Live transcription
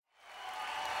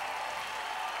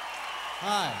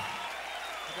Hi.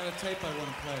 I got a tape I want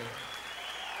to play.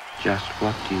 Just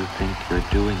what do you think you're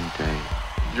doing,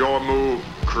 Dave? Your move,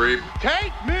 creep.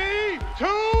 Take me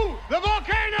to the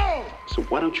volcano! So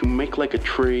why don't you make like a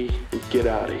tree and get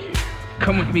out of here?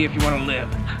 Come with me if you want to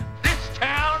live. This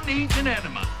town needs an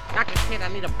enema. Dr. Kid,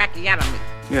 I need a backiotomy.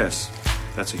 Yes,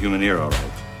 that's a human ear, all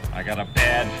right. I got a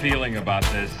bad feeling about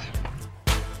this.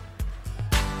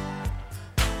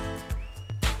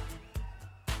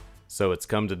 So it's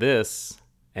come to this,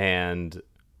 and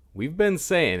we've been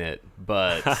saying it,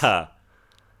 but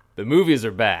the movies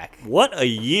are back. What a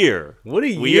year. What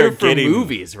a We year are for getting-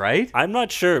 movies, right? I'm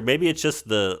not sure. Maybe it's just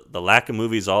the lack of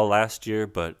movies all last year,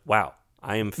 but wow,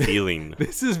 I am feeling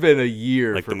This has been a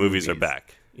year like for the movies are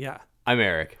back. Yeah. I'm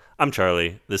Eric. I'm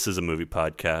Charlie. This is a movie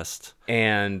podcast.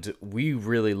 And we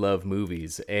really love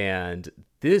movies, and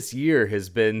this year has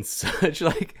been such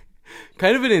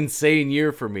kind of an insane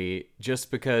year for me,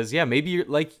 just because maybe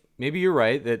you're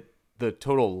right that the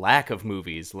total lack of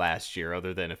movies last year,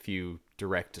 other than a few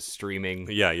direct to streaming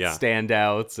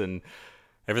standouts, and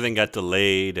Everything got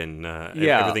delayed, and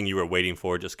everything you were waiting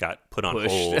for just got put on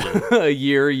hold. a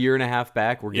year and a half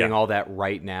back. We're getting all that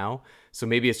right now. So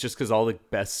maybe it's just because all the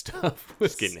best stuff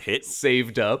was getting hit,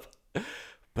 saved up.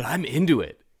 But I'm into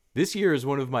it. This year is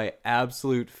one of my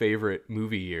absolute favorite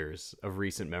movie years of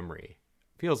recent memory.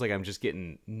 Feels like I'm just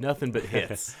getting nothing but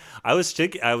hits. I was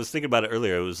thinking about it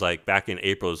earlier. It was like back in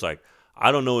April. It was like,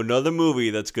 I don't know another movie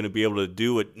that's going to be able to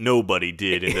do what nobody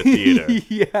did in the theater.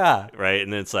 Yeah. Right?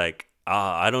 And then it's like,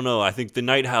 I don't know. I think The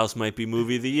Night House might be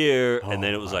movie of the year. And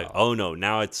then it was like, oh no,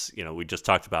 now it's, we just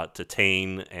talked about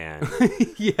Titane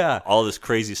and all this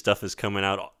crazy stuff is coming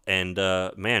out. And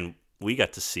man, we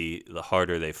got to see The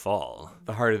Harder They Fall.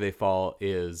 The Harder They Fall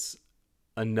is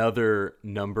another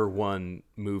number one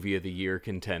movie of the year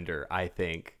contender, I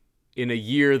think, in a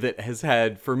year that has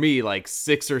had, for me, like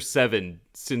 6 or 7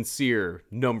 sincere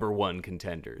number one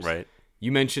contenders. Right.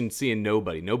 You mentioned seeing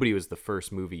Nobody. Nobody was the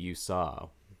first movie you saw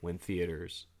when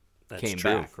theaters came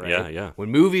back, right? Yeah. When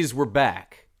movies were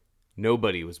back,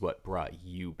 Nobody was what brought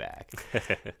you back.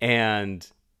 And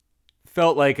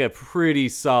felt like a pretty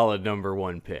solid number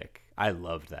one pick. I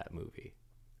loved that movie.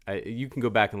 You can go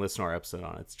back and listen to our episode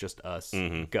on it. It's just us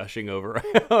gushing over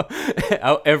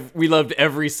we loved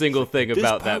every single thing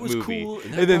about that movie. Cool,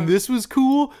 and then this was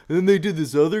cool, and then they did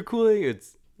this other cool thing.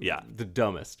 It's the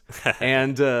dumbest.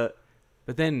 And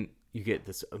but then you get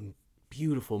this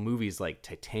beautiful movies like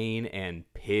Titane and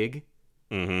Pig.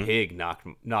 Pig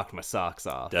knocked my socks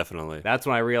off. Definitely. That's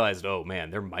when I realized, oh man,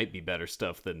 there might be better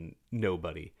stuff than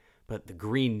Nobody. But The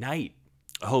Green Knight.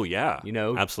 Oh yeah.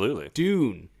 Absolutely.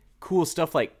 Dune. Cool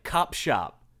stuff like Cop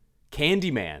Shop,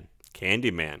 Candyman.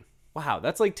 Wow,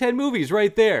 that's like 10 movies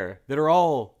right there that are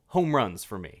all home runs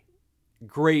for me.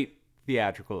 Great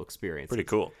theatrical experience. Pretty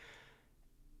cool.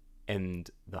 And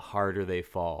The Harder They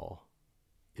Fall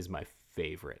is my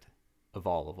favorite of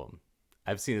all of them.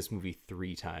 I've seen this movie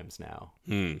 3 times now.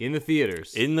 In the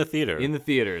theaters. In the theater.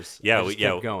 Yeah, we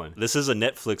kept going. This is a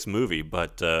Netflix movie,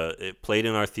 but it played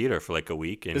in our theater for like a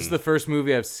week. And this is the first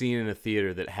movie I've seen in a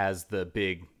theater that has the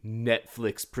big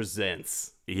Netflix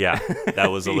presents. Yeah,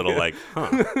 that was a little like,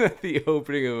 the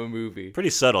opening of a movie. Pretty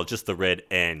subtle, just the red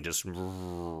N just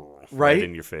right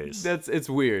in your face. It's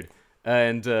weird.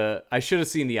 And I should have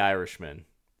seen The Irishman,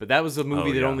 but that was a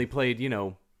movie that only played,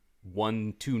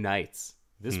 1-2 nights.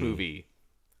 This movie,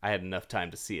 I had enough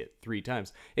time to see it 3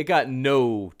 times. It got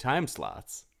no time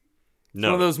slots. It's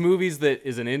one of those movies that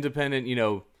is an independent,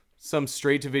 some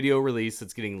straight-to-video release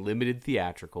that's getting limited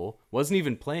theatrical. Wasn't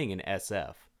even playing in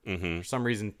SF. For some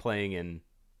reason, playing in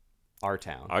our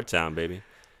town. Our town, baby.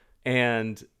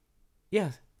 And,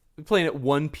 playing at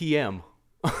 1 p.m.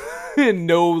 and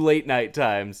no late-night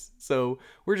times. So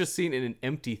we're just seeing it in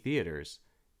empty theaters.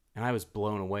 And I was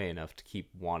blown away enough to keep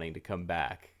wanting to come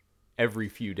back every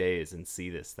few days and see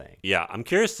this thing. Yeah, I'm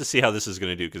curious to see how this is going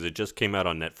to do because it just came out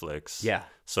on Netflix. Yeah.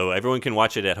 So everyone can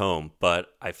watch it at home, but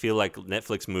I feel like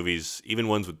Netflix movies, even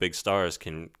ones with big stars,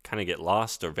 can kind of get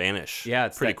lost or vanish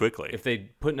pretty quickly. If they're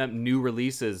putting up new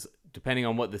releases, depending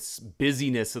on what the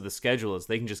busyness of the schedule is,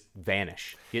 they can just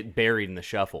vanish, get buried in the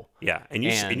shuffle. Yeah, and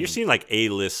you're seeing like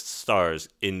A-list stars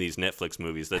in these Netflix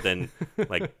movies that then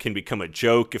like can become a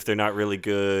joke if they're not really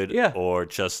good. Yeah, or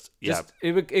just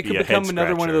it could become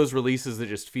another one of those releases that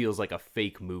just feels like a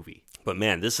fake movie. But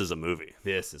man, this is a movie.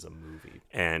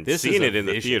 And seeing it in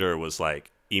the theater was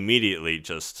like immediately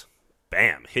just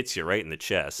bam, hits you right in the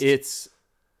chest. It's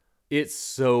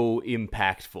so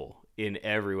impactful in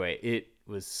every way. It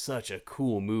was such a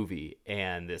cool movie,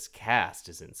 and this cast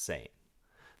is insane.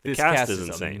 This cast is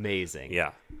insane. Amazing.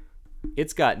 Yeah.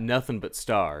 It's got nothing but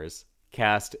stars.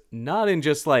 cast, not in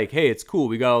just like, hey, it's cool,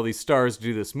 we got all these stars to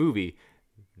do this movie.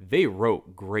 They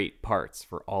wrote great parts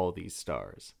for all of these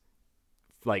stars.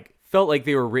 Like, felt like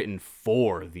they were written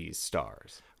for these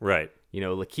stars. Right. You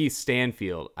know, Lakeith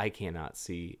Stanfield, I cannot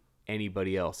see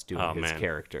anybody else doing his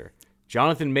character.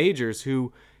 Jonathan Majors,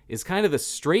 who is kind of the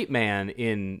straight man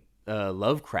in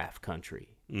Lovecraft Country.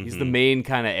 He's the main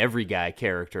kind of every guy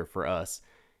character for us.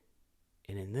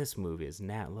 And in this movie, as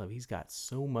Nat Love, he's got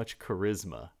so much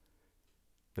charisma.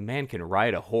 The man can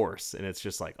ride a horse, and it's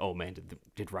just like, oh man,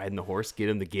 did riding the horse get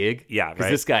him the gig? Yeah, right.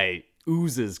 Because this guy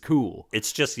oozes cool.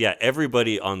 It's just,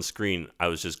 everybody on screen I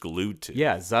was just glued to.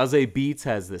 Yeah, Zazie Beetz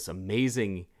has this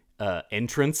amazing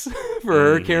entrance for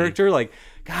her character. Like,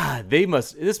 God,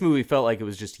 this movie felt like it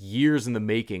was just years in the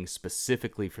making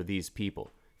specifically for these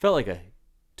people. Felt like a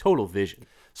total vision.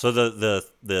 So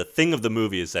the thing of the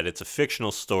movie is that it's a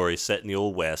fictional story set in the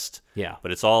Old West. Yeah.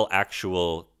 But it's all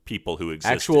actual people who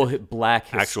existed. Actual black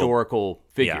historical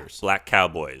figures. Yeah, black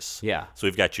cowboys. Yeah. So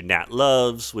we've got your Nat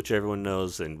Loves, which everyone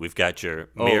knows, and we've got your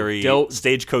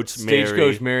Stagecoach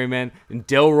Mary, man, and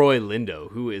Delroy Lindo,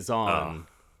 who is on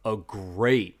a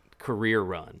great career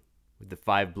run with the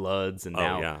Five Bloods, and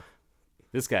now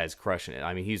this guy's crushing it.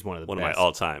 I mean, he's one of my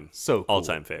all-time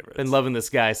favorites. Been loving this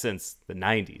guy since the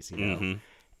 90s, you know.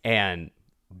 And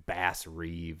Bass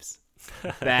Reeves.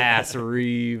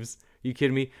 You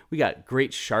kidding me? We got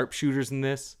great sharpshooters in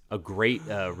this. A great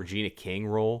Regina King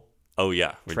role. Oh,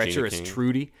 yeah. Treacherous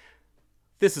Trudy.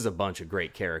 This is a bunch of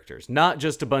great characters. Not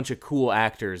just a bunch of cool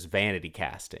actors vanity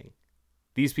casting.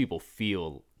 These people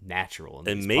feel natural in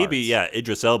these And maybe, parts.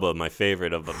 Idris Elba, my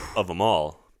favorite of them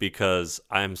all, because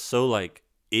I'm so, like,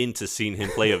 into seeing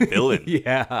him play a villain.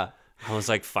 Yeah. I was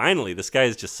like, finally, this guy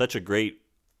is just such a great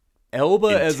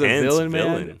Elba as a villain,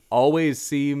 villain, man, always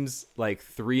seems like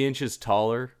 3 inches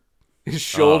taller. His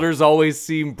shoulders always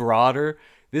seem broader.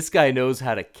 This guy knows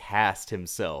how to cast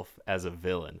himself as a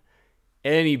villain.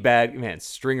 Any bad man,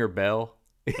 Stringer Bell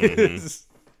is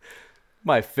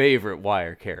my favorite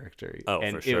Wire character. Oh,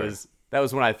 and for sure. That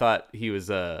was when I thought he was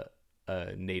a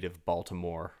native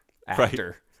Baltimore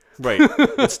actor. Right.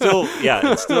 It's still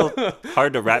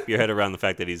hard to wrap your head around the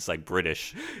fact that he's like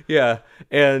British. Yeah,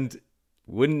 and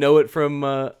wouldn't know it from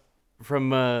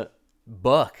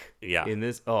Buck. Yeah. In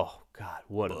this, oh God,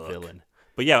 what a villain!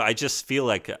 But yeah, I just feel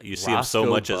like you see him so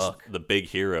much Buck. as the big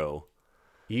hero.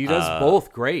 He does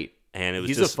both great, and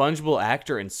he's a fungible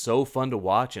actor and so fun to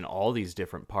watch in all these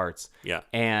different parts. Yeah,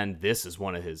 and this is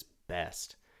one of his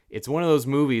best. It's one of those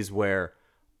movies where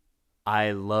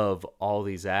I love all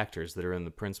these actors that are in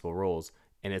the principal roles,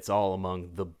 and it's all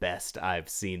among the best I've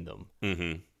seen them.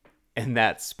 Mm-hmm. And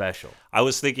that's special. I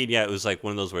was thinking, it was like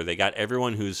one of those where they got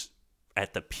everyone who's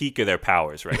at the peak of their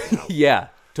powers right now. Yeah,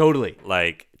 totally.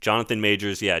 Like Jonathan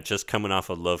Majors, just coming off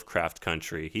of Lovecraft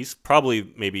Country. He's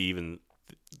probably maybe even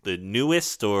the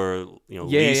newest or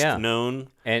least known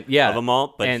of them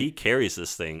all, but he carries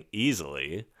this thing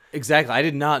easily. Exactly. I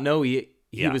did not know he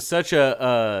was such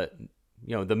a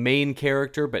the main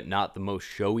character, but not the most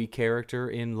showy character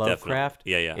in Lovecraft.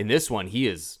 Definitely. Yeah. In this one,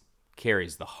 he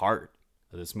carries the heart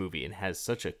of this movie and has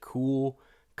such a cool,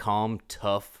 calm,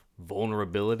 tough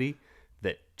vulnerability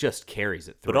that just carries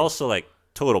it through. But also like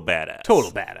total badass.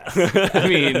 I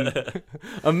mean,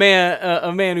 a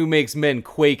man who makes men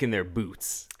quake in their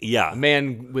boots. Yeah. A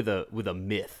man with a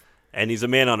myth. And he's a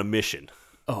man on a mission.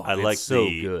 Oh, I like so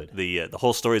good. The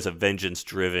whole story is a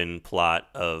vengeance-driven plot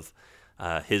of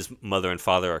his mother and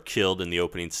father are killed in the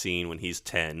opening scene when he's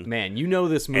 10. Man,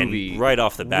 this movie and right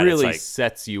off the bat, really it's like,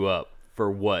 sets you up for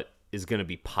what is going to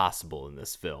be possible in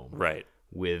this film. Right.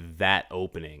 With that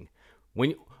opening.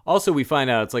 Also, we find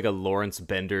out it's like a Lawrence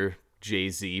Bender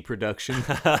Jay-Z production.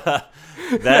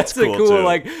 That's cool too.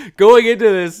 Like, going into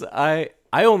this, I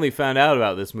only found out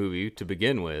about this movie to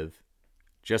begin with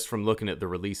just from looking at the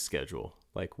release schedule.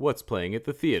 Like, what's playing at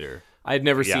the theater? I'd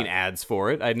never seen ads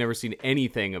for it. I'd never seen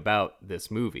anything about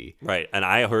this movie. Right, and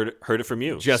I heard it from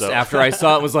you. Just after I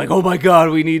saw it, was like, oh my God,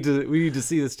 we need to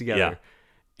see this together. Yeah.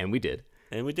 And we did.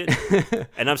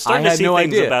 And I'm starting to see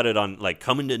things about it on like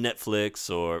coming to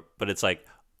Netflix but it's like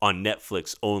on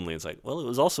Netflix only. It's like, well, it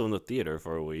was also in the theater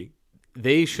for a week.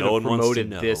 They should have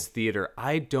promoted this theater.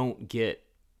 I don't get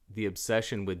the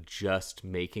obsession with just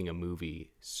making a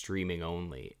movie streaming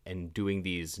only and doing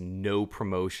these no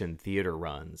promotion theater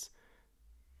runs.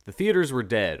 The theaters were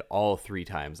dead all 3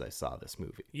 times I saw this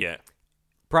movie. Yeah.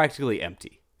 Practically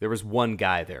empty. There was one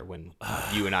guy there when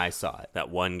you and I saw it. That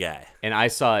one guy. And I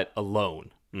saw it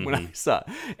alone when I saw it.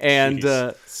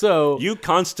 And so... You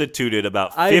constituted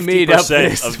about 50% I made up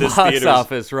this of this box theater's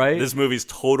office, right? This movie's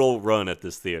total run at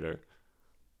this theater.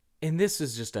 And this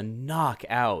is just a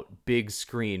knockout big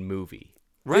screen movie.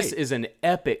 Right. This is an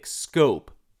epic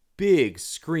scope, big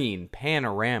screen,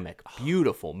 panoramic,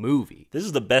 beautiful movie. This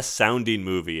is the best sounding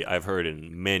movie I've heard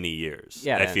in many years.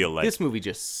 Yeah, I feel like this movie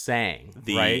just sang,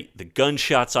 the right? the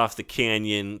gunshots off the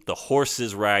canyon, the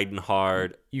horses riding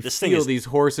hard. You this feel these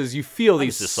horses, you feel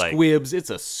these just like- squibs.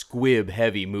 It's a squib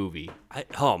heavy movie,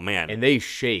 oh man, and they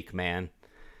shake, man.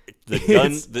 the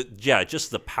gun,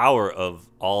 just the power of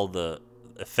all the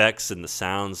effects and the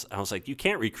sounds. I was like, you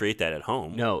can't recreate that at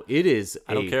home. No, it is.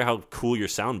 I don't care how cool your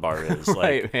sound bar is.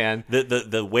 Right, like, man.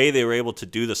 The way they were able to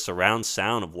do the surround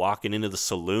sound of walking into the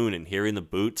saloon and hearing the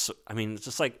boots. I mean, it's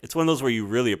just like, it's one of those where you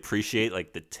really appreciate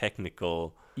like the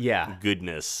technical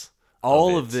goodness.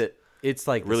 All of it. It's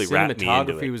like really the wrapped me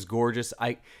into cinematography it. was gorgeous.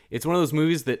 It's one of those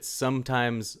movies that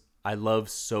sometimes I love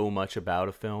so much about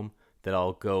a film that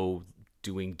I'll go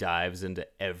doing dives into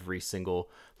every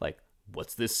single, like,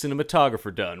 what's this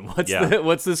cinematographer done?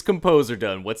 What's this composer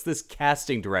done? What's this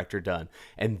casting director done?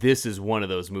 And this is one of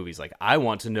those movies. Like, I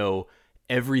want to know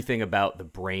everything about the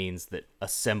brains that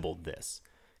assembled this,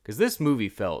 because this movie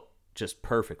felt just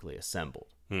perfectly assembled.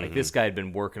 Like, this guy had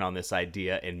been working on this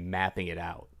idea and mapping it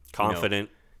out. Confident.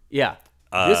 Yeah.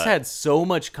 This had so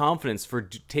much confidence for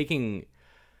taking,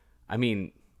 I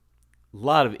mean, a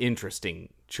lot of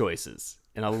interesting choices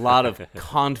and a lot of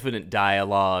confident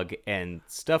dialogue and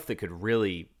stuff that could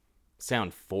really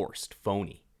sound forced,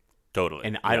 phony. Totally.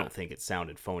 And I don't think it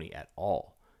sounded phony at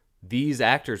all. These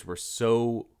actors were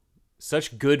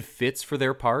such good fits for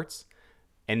their parts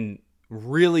and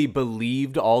really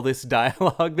believed all this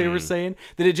dialogue they were saying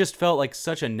that it just felt like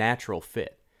such a natural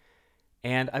fit.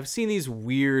 And I've seen these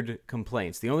weird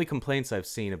complaints. The only complaints I've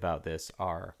seen about this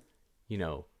are,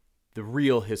 the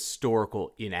real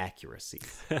historical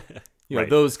inaccuracies. Right.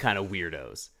 Those kind of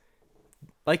weirdos.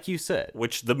 Like you said.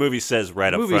 Which the movie says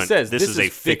right up front. This is a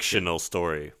fictional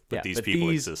story, but these people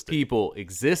existed. People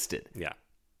existed. Yeah.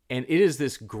 And it is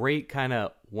this great kind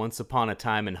of Once Upon a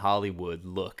Time in Hollywood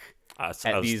look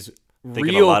at these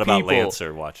thinking real a lot people. about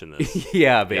Lancer watching this.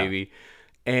 Yeah, baby.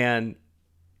 Yeah. And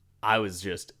I was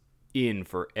just in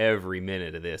for every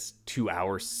minute of this 2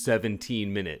 hour,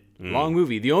 17-minute long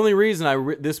movie. The only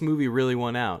reason this movie really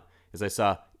won out is I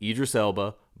saw Idris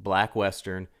Elba, Black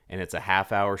Western, and it's a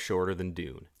half hour shorter than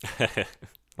Dune.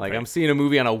 Like, I'm seeing a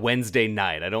movie on a Wednesday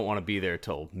night. I don't want to be there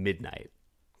till midnight.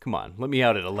 Come on, let me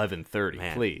out at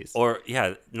 11:30, please. Or,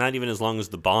 not even as long as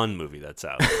the Bond movie that's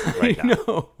out right now.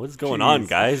 No. What's going on,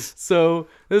 guys? So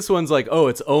this one's like, oh,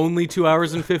 it's only 2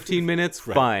 hours and 15 minutes?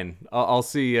 Right. Fine. I'll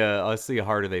see how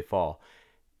harder they fall.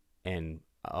 And,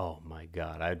 oh, my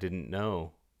God, I didn't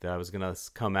know that I was going to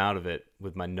come out of it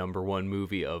with my number one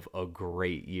movie of a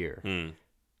great year.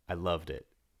 I loved it.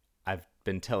 I've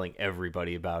been telling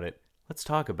everybody about it. Let's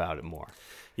talk about it more.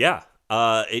 Yeah.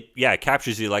 It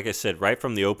captures you, like I said, right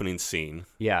from the opening scene.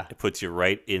 Yeah. It puts you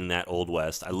right in that Old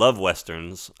West. I love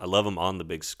Westerns. I love them on the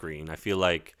big screen. I feel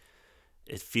like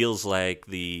it feels like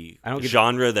the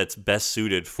genre that's best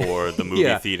suited for the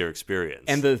movie theater experience.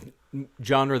 And the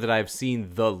genre that I've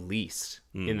seen the least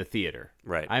in the theater.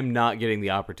 Right. I'm not getting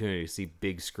the opportunity to see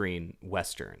big screen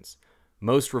Westerns.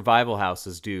 Most revival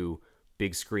houses do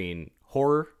big screen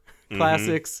horror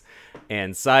classics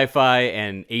and sci-fi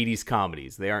and 80s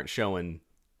comedies. They aren't showing,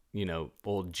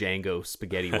 old Django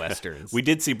spaghetti westerns. We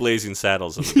did see Blazing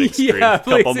Saddles on the big screen a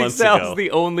couple Blazing months Saddles ago. is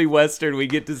the only western we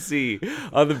get to see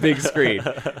on the big screen.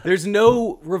 There's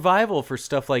no revival for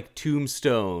stuff like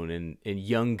Tombstone and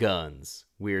Young Guns,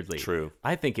 weirdly. True.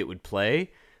 I think it would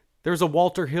play. There's a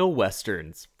Walter Hill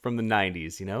westerns from the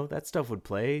 90s, that stuff would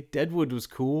play. Deadwood was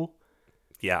cool.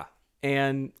 Yeah.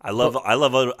 And I love it all. I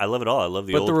love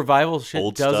the the revival shit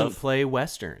old doesn't stuff. play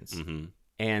westerns.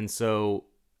 And so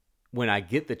when I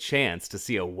get the chance to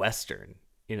see a western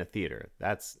in a theater,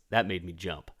 that made me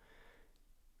jump.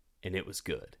 And it was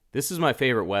good. This is my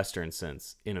favorite western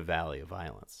since In a Valley of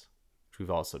Violence, which we've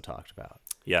also talked about.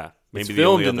 Yeah, maybe the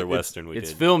only other western we did.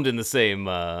 It's filmed in the same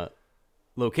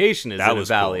location as In a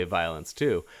Valley of Violence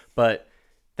too, but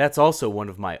that's also one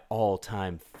of my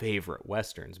all-time favorite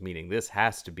westerns, meaning this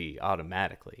has to be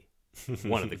automatically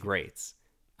one of the greats.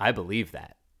 I believe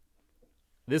that.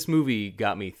 This movie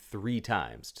got me 3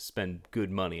 times to spend good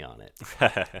money on it,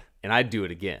 and I'd do it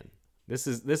again. This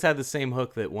had the same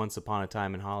hook that Once Upon a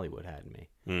Time in Hollywood had in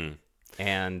me,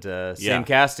 and same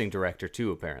casting director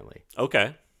too, apparently.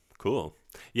 Okay, cool.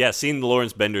 Yeah, seeing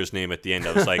Lawrence Bender's name at the end,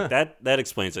 I was like, that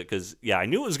explains it, because I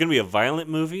knew it was going to be a violent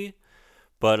movie,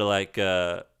 but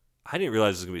I didn't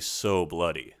realize it was going to be so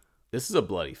bloody. This is a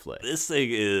bloody flick. This thing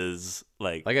is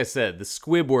like I said, the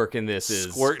squib work in this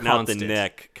is squirting constant. out the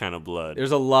neck kind of blood.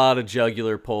 There's a lot of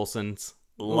jugular pulsings,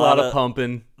 a lot of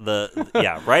pumping.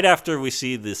 Right after we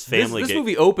see this family. This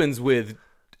movie opens with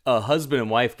a husband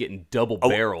and wife getting double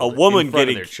barreled. A woman in front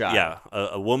getting of their child.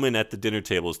 a woman at the dinner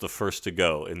table is the first to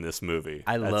go in this movie.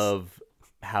 I love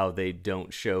how they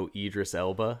don't show Idris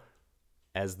Elba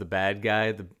as the bad guy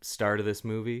at the start of this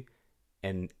movie,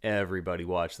 and everybody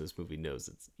watching this movie knows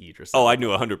it's Idris Elba. Oh, I knew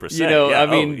 100%. You know,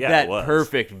 that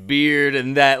perfect beard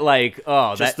and that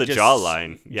just the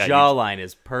jawline. Yeah, jawline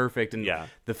is perfect, and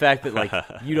the fact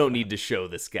that you don't need to show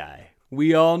this guy.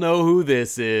 We all know who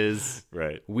this is.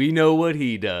 Right. We know what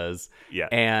he does. Yeah.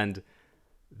 And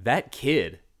that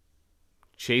kid,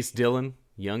 Chase Dillon,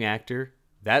 young actor,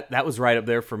 that was right up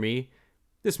there for me.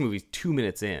 This movie's 2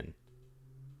 minutes in.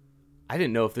 I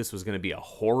didn't know if this was going to be a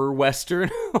horror western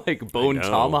like Bone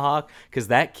Tomahawk, because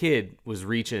that kid was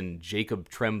reaching Jacob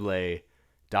Tremblay,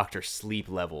 Dr. Sleep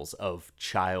levels of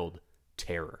child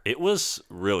terror. It was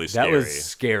really scary. That was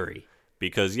scary.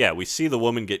 Because, we see the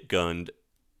woman get gunned.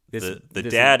 The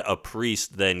dad, a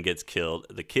priest, then gets killed.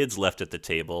 The kid's left at the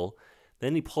table.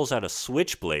 Then he pulls out a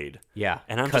switchblade. Yeah,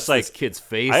 and I'm cuts just like, this kid's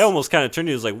face. I almost kind of turned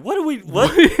to you. I was like, what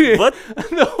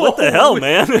the hell,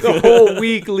 man? The whole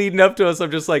week leading up to us,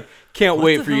 I'm just like, can't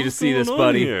wait for you to see this,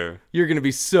 buddy. Here? You're going to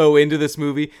be so into this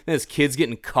movie. Then his kid's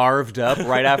getting carved up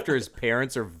right after his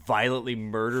parents are violently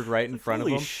murdered right in front of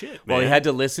him. Shit, man. While he had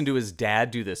to listen to his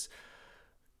dad do this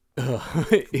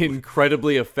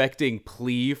incredibly affecting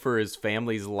plea for his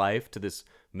family's life to this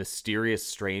mysterious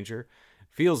stranger.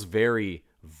 Feels very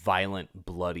violent,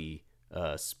 bloody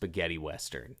spaghetti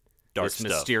western. Dark this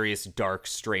stuff. Mysterious dark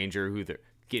stranger who they're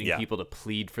getting people to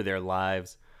plead for their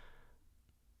lives.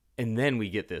 And then we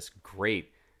get this we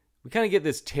kind of get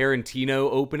this Tarantino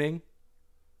opening,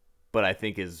 but I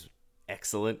think is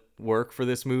excellent work for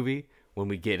this movie when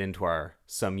we get into our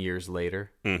some years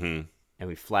later. Mm-hmm. And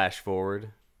we flash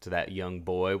forward to that young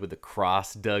boy with the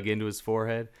cross dug into his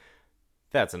forehead.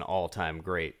 That's an all-time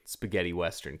great spaghetti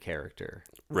western character,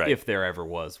 right? If there ever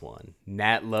was one.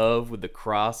 Nat Love with the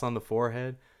cross on the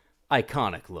forehead,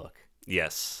 iconic look.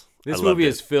 Yes, this movie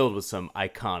is filled with some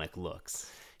iconic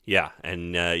looks. Yeah,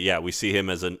 and we see him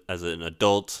as an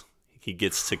adult. He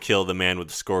gets to kill the man with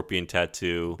the scorpion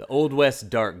tattoo. The Old West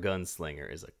dark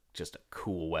gunslinger is just a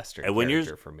cool western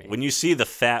character for me. When you see the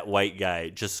fat white guy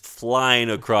just flying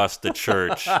across the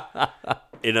church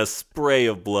in a spray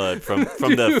of blood from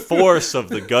the force of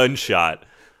the gunshot,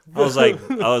 I was like,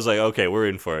 okay, we're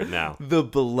in for it now. The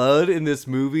blood in this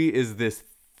movie is this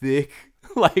thick,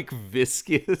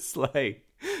 viscous,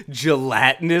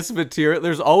 gelatinous material.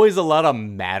 There's always a lot of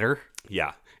matter.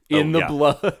 Yeah. In the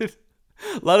blood.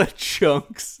 A lot of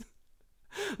chunks.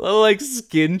 A lot of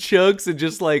skin chunks and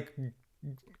just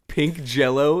pink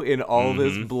jello in all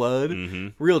this blood.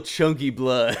 Mm-hmm. Real chunky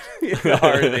blood. The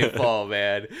harder they fall,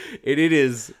 man. And it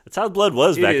is. That's how blood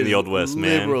was back in the Old West,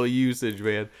 man. Liberal usage,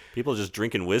 man. People just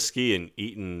drinking whiskey and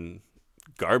eating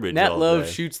garbage. Nat all Love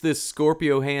day. shoots this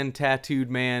Scorpio hand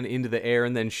tattooed man into the air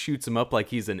and then shoots him up like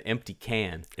he's an empty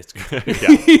can. It's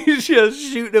He's just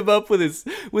shooting him up with his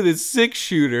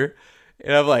 6-shooter.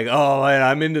 And I'm like, oh man,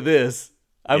 I'm into this.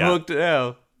 I'm hooked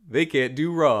now. They can't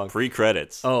do wrong.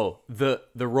 Pre-credits. Oh, the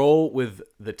roll with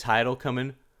the title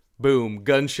coming. Boom,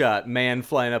 gunshot, man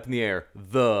flying up in the air.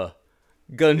 The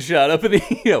gunshot up in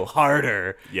the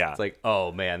harder. Yeah. It's like,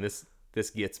 oh man, this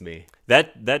gets me.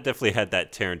 That definitely had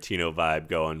that Tarantino vibe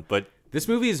going, but this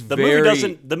movie is the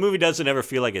movie doesn't ever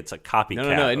feel like it's a copycat.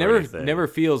 No, it never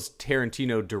feels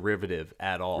Tarantino derivative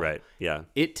at all. Right. Yeah.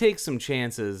 It takes some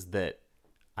chances that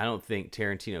I don't think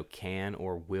Tarantino can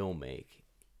or will make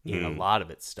in a lot of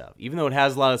its stuff. Even though it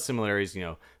has a lot of similarities,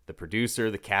 the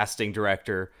producer, the casting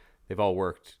director, they've all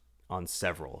worked on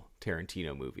several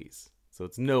Tarantino movies. So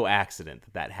it's no accident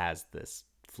that has this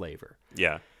flavor.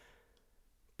 Yeah.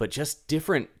 But just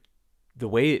different, the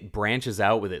way it branches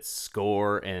out with its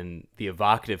score and the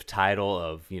evocative title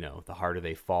of, The Harder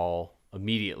They Fall,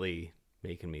 immediately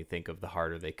making me think of The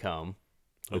Harder They Come.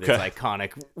 With its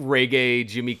iconic reggae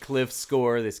Jimmy Cliff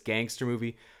score, this gangster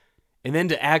movie. And then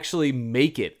to actually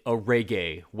make it a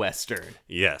reggae western.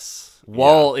 Yes.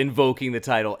 While invoking the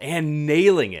title and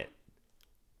nailing it.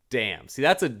 Damn. See,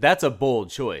 that's a bold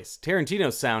choice.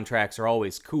 Tarantino's soundtracks are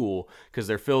always cool because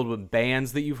they're filled with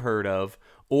bands that you've heard of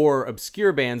or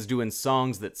obscure bands doing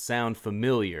songs that sound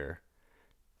familiar.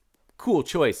 Cool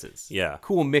choices. Yeah.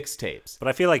 Cool mixtapes. But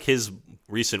I feel like his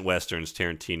recent westerns,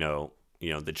 Tarantino,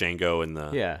 the Django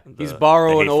and he's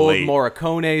borrowing old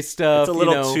Morricone stuff. It's a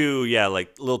little too, a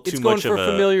little too much of a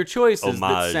familiar choices homage.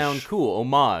 that sound cool.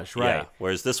 Homage, right? Yeah.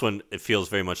 Whereas this one, it feels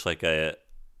very much like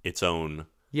its own.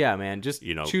 Yeah, man. Just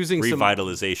choosing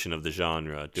revitalization of the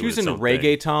genre. Choosing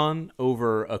reggaeton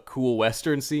over a cool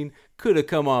western scene could have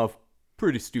come off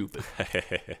pretty stupid.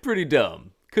 Pretty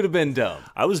dumb. Could have been dumb.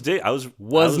 I was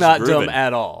Was not grooving. dumb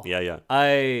at all. Yeah.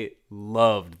 I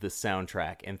loved the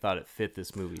soundtrack and thought it fit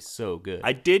this movie so good.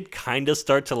 I did kind of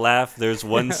start to laugh. There's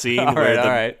one scene All where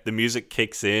right. the music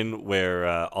kicks in, where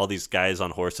all these guys on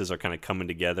horses are kind of coming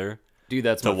together. Dude,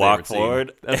 that's to my walk favorite forward.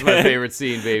 Scene. That's my favorite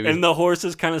scene, baby. And the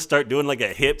horses kind of start doing like a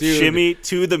hip Dude. shimmy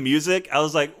to the music. I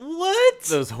was like, what?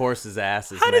 Those horses'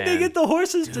 asses, How did man. they get the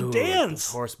horses to Dude, dance?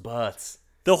 those horse butts.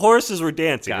 The horses were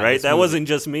dancing, God, right? this That movie- wasn't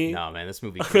just me. No, man, this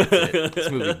movie gets it.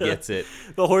 This movie gets it.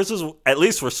 The horses, at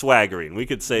least, were swaggering. We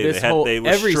could say they were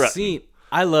every strutting. scene.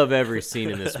 I love every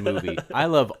scene in this movie. I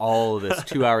love all of this.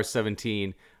 2 hours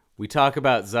 17. We talk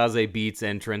about Zazie Beetz'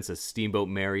 entrance as Steamboat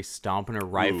Mary stomping her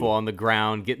rifle on the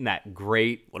ground, getting that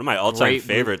great. One of my all-time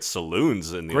favorite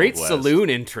saloons in the great Old West. saloon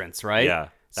entrance, right? Yeah,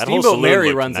 that whole Steamboat saloon Mary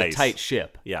looked runs nice. a tight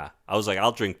ship. Yeah, I was like,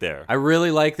 I'll drink there. I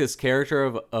really like this character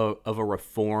of a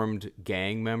reformed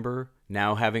gang member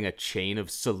now having a chain of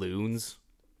saloons,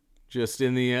 just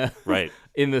in the right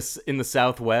in the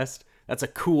Southwest. That's a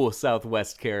cool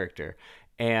Southwest character,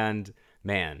 and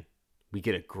man, we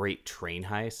get a great train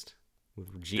heist with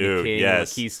Regina Dude, King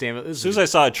yes. and Keith Stanfield. As soon as I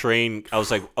saw a train, I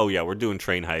was like, oh yeah, we're doing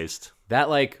train heist. That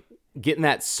like getting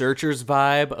that Searchers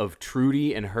vibe of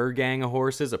Trudy and her gang of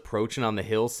horses approaching on the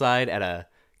hillside at a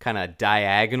kind of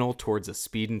diagonal towards a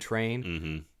speeding train.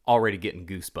 Mm-hmm. Already getting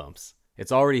goosebumps.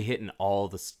 It's already hitting all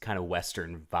the kind of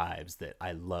Western vibes that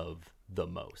I love the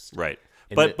most. Right.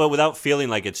 And But without feeling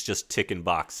like it's just ticking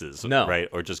boxes, No. right?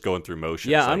 Or just going through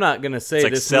motions. Yeah, Like, I'm not going to say it's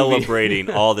like this celebrating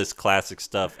movie... all this classic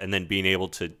stuff and then being able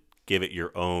to give it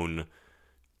your own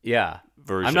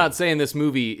version. I'm not saying this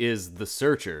movie is The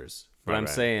Searchers, but Right, I'm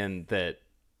right. saying that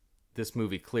this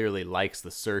movie clearly likes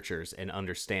The Searchers and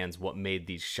understands what made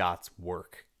these shots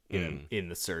work in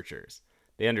The Searchers.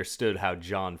 They understood how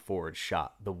John Ford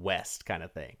shot the West kind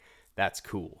of thing. That's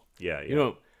cool. Yeah. You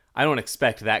know, I don't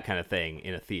expect that kind of thing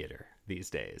in a theater these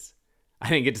days. I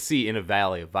didn't get to see In a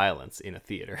Valley of Violence in a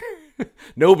theater.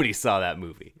 Nobody saw that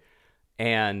movie.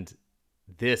 And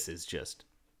this is just,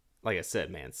 like I said,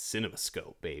 man,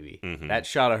 CinemaScope, baby. Mm-hmm. That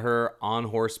shot of her on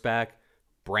horseback,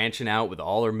 branching out with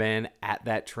all her men at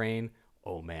that train.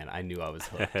 Oh, man, I knew I was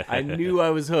hooked. I knew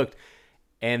I was hooked.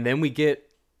 And then we get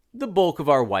the bulk of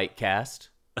our white cast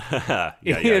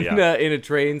in a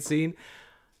train scene.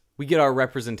 We get our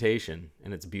representation,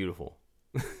 and it's beautiful.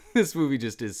 This movie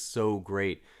just is so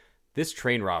great. This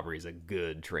train robbery is a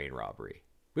good train robbery.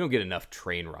 We don't get enough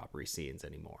train robbery scenes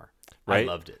anymore. Right?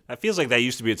 I loved it. It feels like that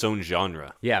used to be its own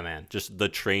genre. Yeah, man. Just the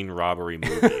train robbery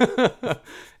movie.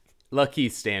 Lucky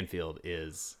Stanfield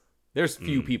is... There's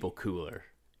few people cooler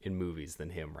in movies than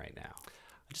him right now.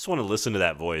 I just want to listen to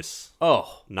that voice.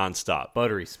 Oh. Nonstop.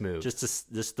 Buttery smooth.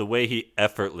 Just the way he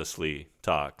effortlessly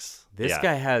talks. This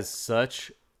guy has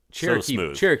such...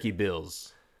 smooth. Cherokee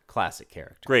Bill's classic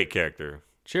character. Great character.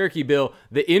 Cherokee Bill,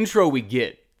 the intro we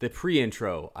get, the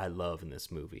pre-intro, I love in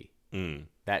this movie.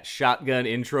 That shotgun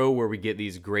intro where we get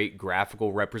these great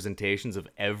graphical representations of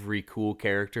every cool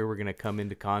character we're going to come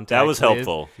into contact That was with.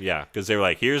 helpful, yeah, because they were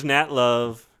like, here's Nat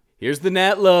Love. Here's the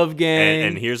Nat Love gang.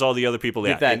 And here's all the other people.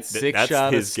 Get that sick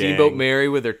shot of Steamboat Mary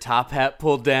with her top hat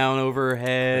pulled down over her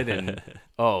head. And,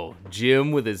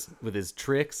 Jim with his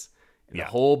tricks. And the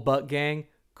whole Buck gang,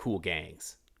 cool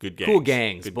gangs. Good gangs. Cool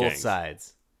gangs, Good both gangs.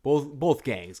 sides. Both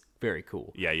gangs, very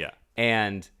cool. Yeah.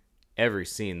 And every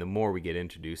scene, the more we get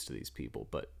introduced to these people,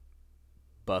 but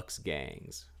Buck's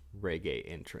gang's reggae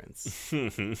entrance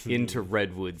into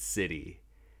Redwood City.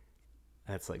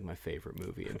 That's like my favorite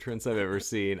movie entrance I've ever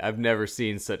seen. I've never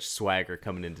seen such swagger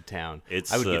coming into town.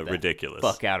 It's I would get the ridiculous.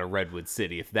 Fuck out of Redwood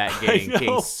City if that gang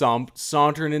came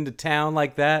sauntering into town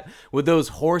like that with those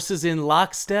horses in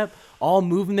lockstep, all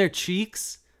moving their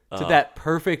cheeks to that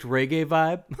perfect reggae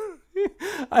vibe.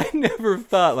 I never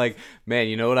thought like, man,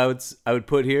 you know what I would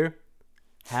put here?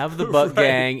 Have the Buck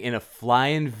gang in a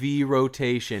flying V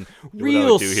rotation,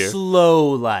 real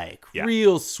slow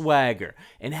real swagger,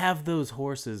 and have those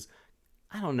horses,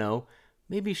 I don't know,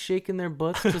 maybe shaking their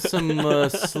butts to some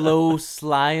slow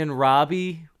Sly and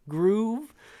Robbie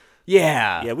groove.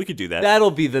 Yeah, we could do that.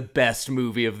 That'll be the best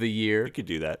movie of the year. We could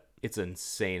do that. It's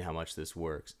insane how much this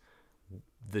works.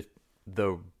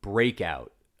 The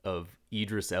breakout of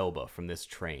Idris Elba from this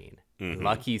train.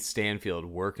 Lucky Stanfield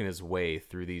working his way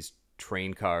through these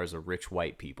train cars of rich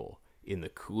white people in the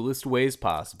coolest ways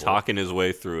possible. Talking his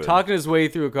way through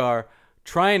a car,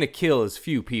 trying to kill as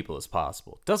few people as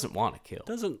possible. Doesn't want to kill.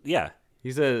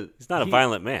 He's not a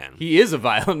violent man. He is a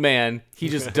violent man. He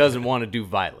just doesn't want to do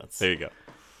violence. There you go.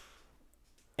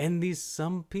 And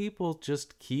some people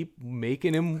just keep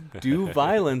making him do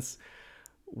violence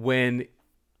when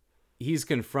he's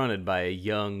confronted by a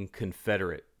young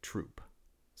Confederate troop.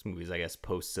 This movie's, I guess,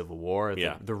 post-Civil War.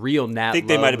 The real Nat I think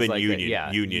they Love might have was been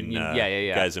like Union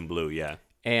guys in blue, yeah.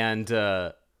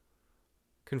 And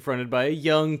confronted by a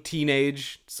young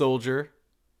teenage soldier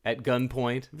at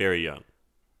gunpoint. Very young.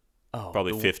 Oh,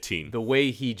 probably 15. The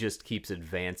way he just keeps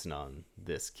advancing on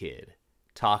this kid,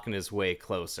 talking his way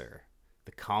closer,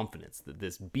 the confidence that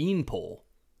this beanpole,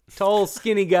 tall,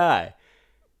 skinny guy,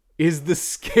 is the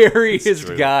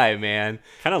scariest guy, man.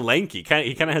 Kind of lanky.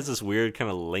 He kind of has this weird kind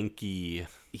of lanky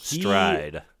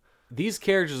stride. These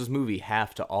characters in this movie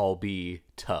have to all be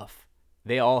tough.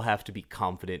 They all have to be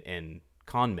confident and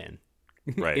con men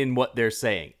in what they're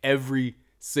saying. This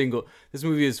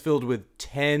movie is filled with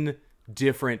 10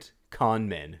 different con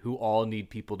men who all need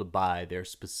people to buy their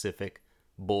specific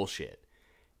bullshit.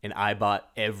 And I bought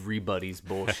everybody's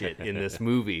bullshit in this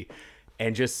movie.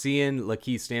 And just seeing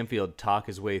Lakeith Stanfield talk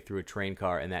his way through a train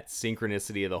car and that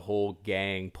synchronicity of the whole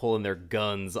gang pulling their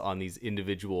guns on these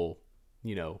individual,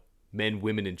 men,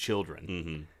 women, and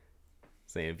children.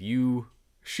 Saying, if you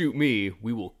shoot me,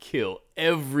 we will kill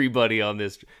everybody on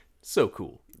this. So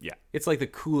cool. Yeah. It's like the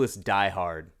coolest Die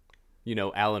Hard,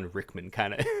 Alan Rickman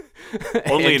kind of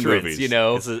only entrance, in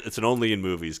movies. It's an only in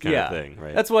movies kind of thing,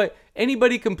 right? That's why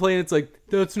anybody complain, it's like,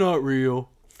 that's not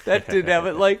real. That didn't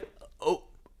happen. Like,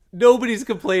 nobody's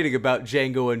complaining about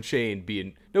Django Unchained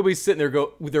nobody's sitting there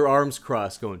with their arms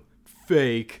crossed going,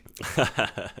 fake.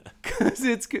 Because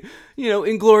it's,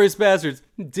 Inglourious Bastards,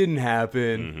 didn't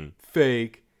happen,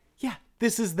 fake. Yeah,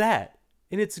 this is that.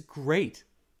 And it's great.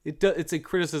 It's a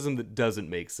criticism that doesn't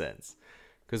make sense.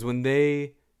 Because when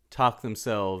they talk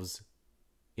themselves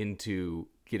into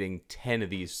getting 10 of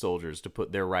these soldiers to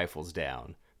put their rifles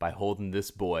down by holding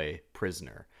this boy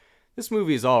prisoner, this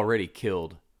movie has already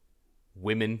killed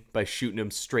women by shooting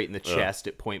them straight in the chest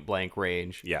at point blank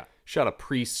range. Yeah. Shot a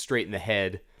priest straight in the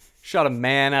head. Shot a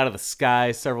man out of the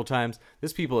sky several times.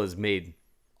 This people has made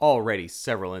already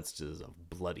several instances of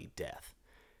bloody death.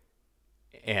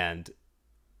 And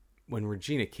when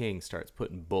Regina King starts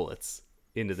putting bullets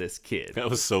into this kid. That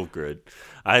was so good.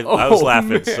 I was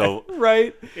laughing, man. So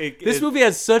right? This movie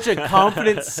has such a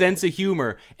confident sense of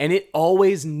humor, and it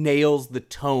always nails the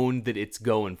tone that it's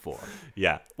going for.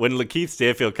 Yeah. When Lakeith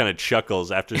Stanfield kind of chuckles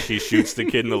after she shoots the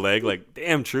kid in the leg, like,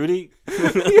 damn, Trudy.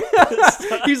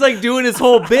 He's like doing his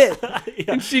whole bit.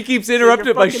 And she keeps interrupting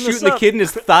it by shooting the kid in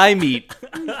his thigh meat.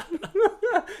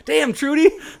 Damn,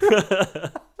 Trudy.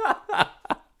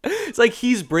 It's like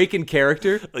he's breaking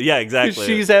character. Yeah, exactly.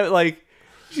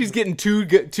 She's getting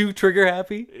too trigger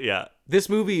happy. Yeah. This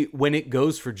movie, when it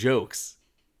goes for jokes,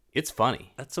 it's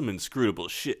funny. That's some inscrutable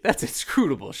shit.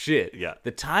 Yeah.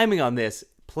 The timing on this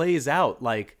plays out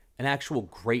like an actual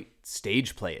great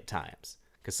stage play at times.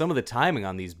 Because some of the timing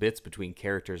on these bits between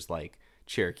characters like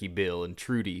Cherokee Bill and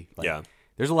Trudy,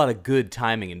 there's a lot of good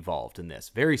timing involved in this.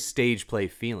 Very stage play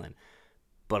feeling.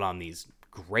 But on these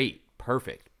great,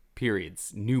 perfect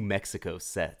periods, New Mexico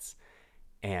sets.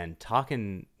 And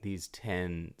talking these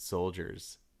 10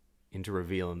 soldiers into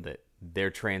revealing that they're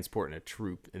transporting a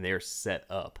troop and they're set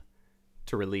up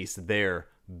to release their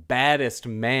baddest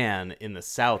man in the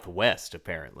Southwest,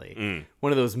 apparently.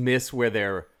 One of those myths where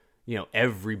they're,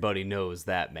 everybody knows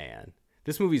that man.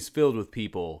 This movie's filled with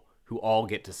people who all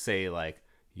get to say, like,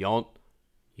 y'all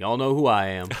know who I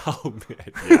am. Oh,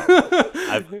 man. Yeah.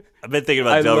 I've been thinking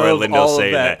about Delroy Lindo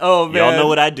saying that. Oh, man. Y'all know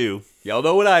what I do. Y'all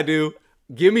know what I do.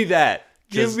 Give me that.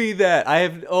 Give me that.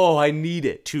 I need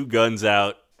it. 2 guns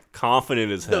out,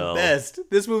 confident as hell. The best.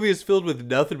 This movie is filled with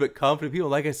nothing but confident people.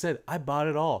 Like I said, I bought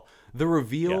it all. The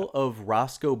reveal of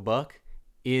Roscoe Buck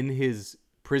in his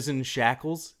prison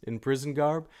shackles, in prison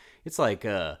garb, it's like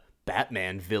a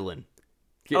Batman villain.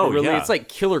 It's like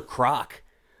Killer Croc.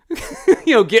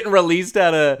 Getting released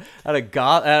out of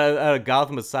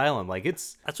Gotham Asylum. Like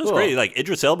that's what's great. Like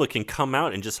Idris Elba can come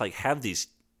out and just like have these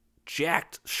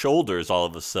jacked shoulders all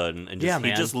of a sudden, and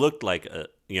he just looked like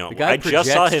I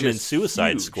just saw him in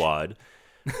Suicide Squad,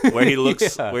 where he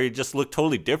looks where he just looked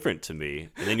totally different to me,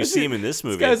 and then you see him in this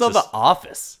movie. This guy's on The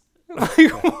Office.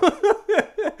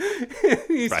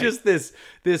 He's just this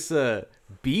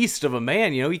beast of a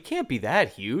man. He can't be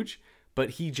that huge,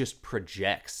 but he just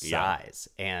projects size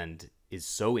and is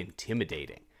so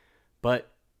intimidating.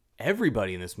 But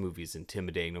everybody in this movie is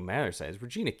intimidating, no matter size.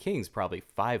 Regina King's probably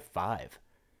 5'5".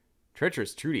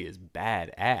 Treacherous Trudy is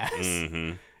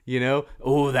badass.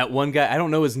 That one guy, I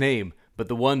don't know his name, but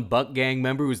the one Buck Gang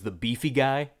member who's the beefy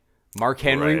guy, Mark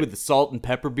Henry with the salt and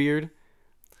pepper beard.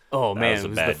 Oh man, it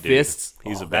was the fists.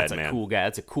 He's a bad man. That's a cool guy.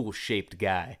 That's a cool shaped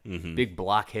guy. Big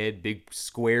blockhead, big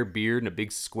square beard, and a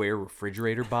big square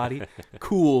refrigerator body.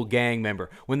 Cool gang member.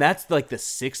 When that's like the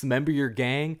 6th member of your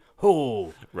gang,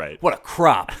 right. What a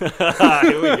crop.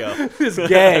 Here we go. This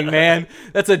gang, man.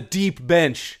 That's a deep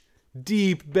bench.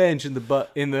 Deep bench in the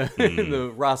in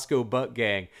the Roscoe Buck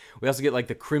gang. We also get like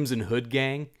the Crimson Hood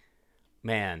gang.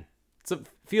 Man,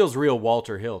 feels real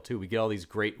Walter Hill too. We get all these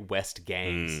great West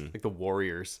gangs, like the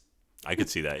Warriors. I could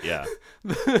see that, yeah.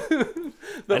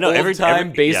 I know every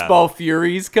time baseball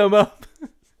furies come up.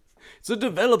 It's a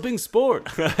developing sport.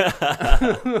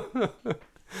 The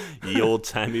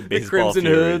old-timey baseball the Crimson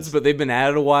furies. Hoods, but they've been at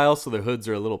it a while, so their hoods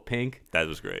are a little pink. That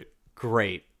was great.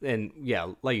 Great. And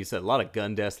yeah, like you said, a lot of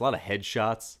gun deaths, a lot of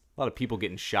headshots, a lot of people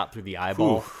getting shot through the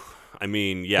eyeball. Oof. I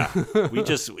mean, yeah,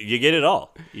 you get it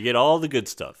all. You get all the good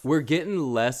stuff. We're getting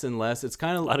less and less. It's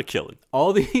kind of a lot of killing.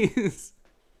 All these,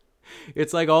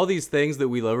 it's like all these things that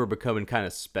we love are becoming kind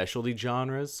of specialty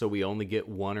genres. So we only get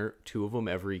 1 or 2 of them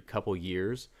every couple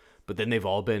years, but then they've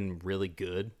all been really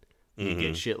good. You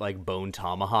get shit like Bone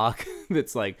Tomahawk.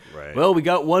 That's like, well, we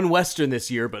got one Western this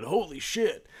year, but holy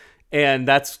shit. And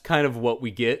that's kind of what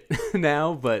we get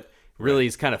now, but really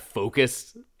it's kind of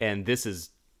focused, and this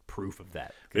is proof of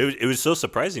that. It was so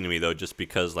surprising to me though, just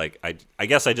because like I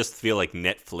guess I just feel like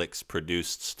Netflix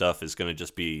produced stuff is going to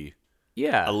just be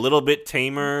a little bit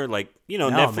tamer. Like, you know,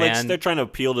 Netflix, man. They're trying to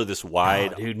appeal to this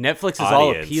wide dude, Netflix is audience,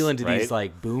 all appealing to these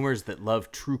like boomers that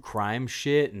love true crime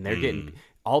shit, and they're getting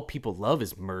all people love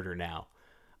is murder now.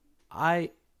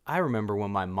 I remember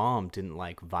when my mom didn't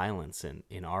like violence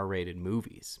in R-rated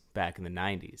movies back in the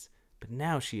 90s, but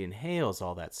now she inhales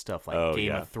all that stuff like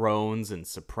Game of Thrones and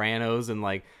Sopranos, and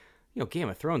like, you know, Game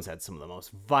of Thrones had some of the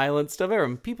most violent stuff ever.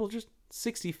 And people just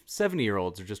 60,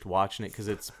 70-year-olds are just watching it because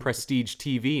it's prestige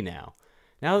TV now.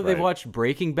 Now that they've watched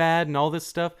Breaking Bad and all this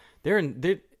stuff,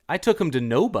 I took them to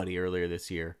Nobody earlier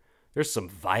this year. There's some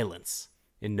violence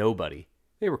in Nobody.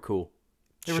 They were cool.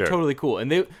 They were totally cool.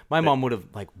 And my mom would have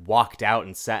like walked out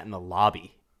and sat in the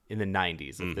lobby in the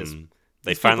 90s of this.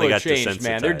 They finally got changed, desensitized.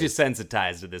 Man. They're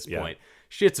desensitized at this point.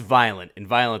 Shit's violent, and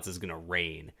violence is going to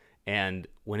reign. And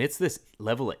when it's this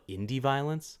level of indie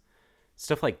violence,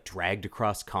 stuff like Dragged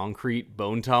Across Concrete,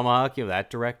 Bone Tomahawk, you know, that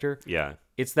director. Yeah.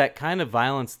 It's that kind of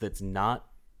violence that's not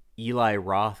Eli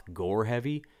Roth gore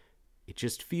heavy. It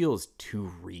just feels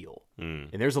too real.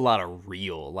 And there's a lot of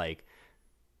real, like,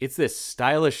 it's this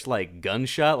stylish, like,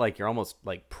 gunshot, like you're almost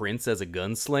like Prince as a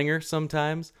gunslinger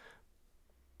sometimes.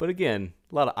 But again,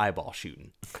 a lot of eyeball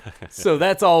shooting. So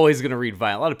that's always going to read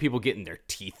violent. A lot of people getting their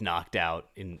teeth knocked out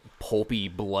in pulpy,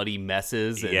 bloody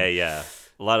messes. And, yeah.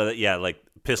 A lot of that, like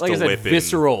pistol like I said, whipping.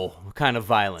 Visceral kind of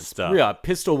violence stuff. Yeah,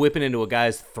 pistol whipping into a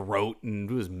guy's throat and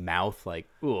into his mouth. Like,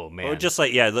 oh, man. Or just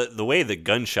like, the way the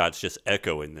gunshots just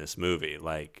echo in this movie.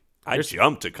 Like, I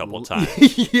jumped a couple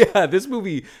times. Yeah, this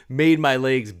movie made my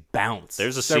legs bounce.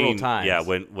 There's a several scene, times.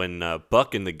 when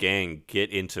Buck and the gang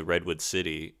get into Redwood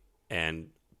City and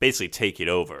basically take it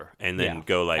over, and then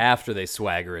go like after they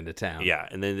swagger into town. Yeah,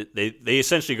 and then they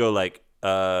essentially go like,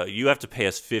 you have to pay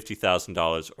us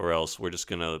 $50,000, or else we're just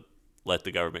gonna let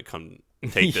the government come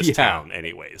take this town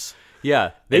anyways.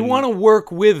 Yeah, they want to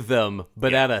work with them,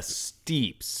 but at a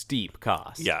steep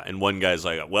cost. Yeah, and one guy's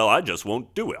like, well, I just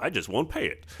won't do it. I just won't pay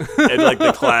it. And like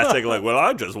the classic, like, well,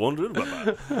 I just won't do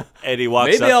it. And he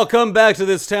walks Maybe up. I'll come back to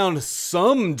this town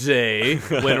someday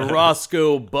when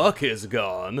Roscoe Buck is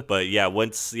gone. But yeah,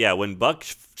 when Buck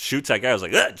shoots that guy, I was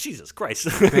like, Jesus Christ.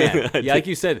 Man, yeah, like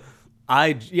you said,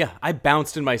 I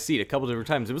bounced in my seat a couple different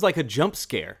times. It was like a jump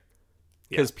scare.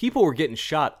 Because people were getting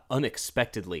shot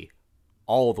unexpectedly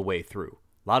all the way through.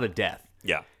 A lot of death.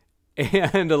 Yeah.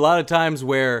 And a lot of times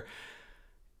where,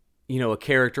 you know, a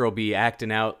character will be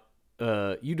acting out,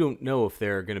 you don't know if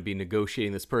they're going to be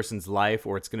negotiating this person's life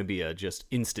or it's going to be a just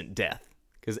instant death.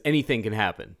 Because anything can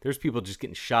happen. There's people just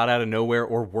getting shot out of nowhere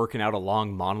or working out a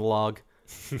long monologue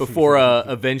before a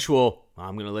eventual,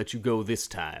 I'm going to let you go this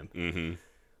time. Mm-hmm.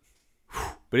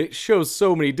 But it shows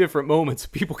so many different moments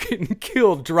of people getting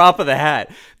killed, drop of the hat,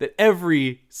 that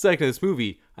every second of this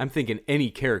movie, I'm thinking any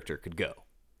character could go.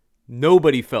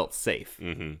 Nobody felt safe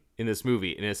in this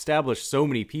movie, and it established so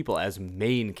many people as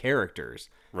main characters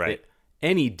that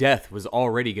any death was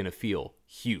already going to feel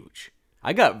huge.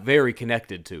 I got very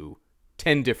connected to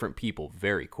 10 different people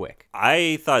very quick.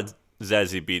 I thought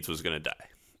Zazie Beetz was going to die.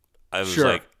 I was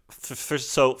like, for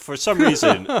some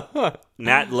reason,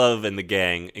 Nat Love and the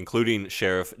gang, including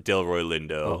Sheriff Delroy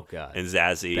Lindo and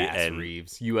Zazie and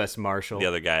Reeves, U.S. Marshal, the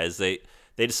other guys, they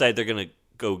decide they're gonna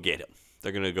go get him.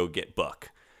 They're gonna go get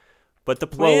Buck. But the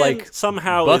plan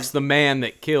somehow Buck's is the man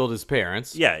that killed his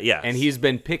parents. Yeah. And he's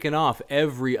been picking off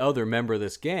every other member of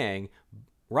this gang.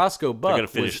 Roscoe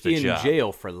Buck was in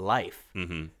jail for life.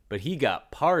 Mm-hmm. But he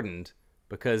got pardoned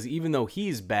because even though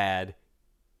he's bad,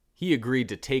 he agreed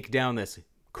to take down this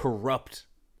corrupt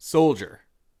soldier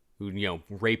who,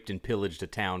 raped and pillaged a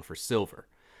town for silver.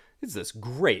 It's this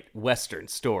great Western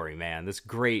story, man. This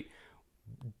great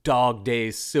Dog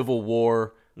Days Civil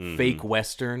War fake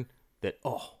Western that,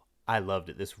 I loved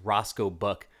it. This Roscoe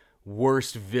Buck,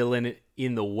 worst villain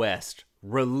in the West,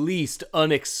 released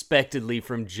unexpectedly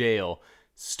from jail,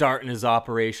 starting his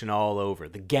operation all over.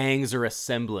 The gangs are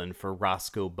assembling for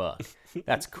Roscoe Buck.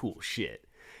 That's cool shit.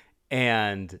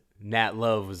 And Nat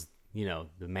Love was, the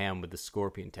man with the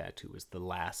scorpion tattoo was the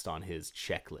last on his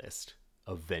checklist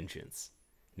of vengeance.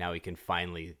 Now he can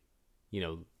finally,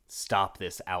 stop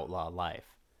this outlaw life.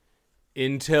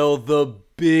 Until the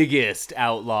biggest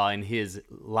outlaw in his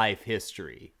life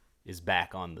history is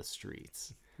back on the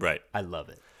streets. Right. I love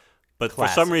it. But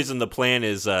Classic. for some reason, the plan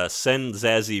is send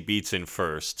Zazie Beetz in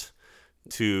first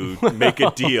to make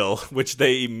a deal, which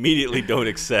they immediately don't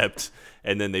accept,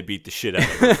 and then they beat the shit out of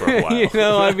her for a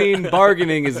while.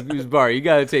 Bargaining is bar. You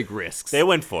got to take risks. They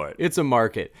went for it. It's a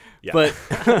market. Yeah.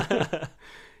 But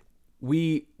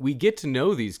we get to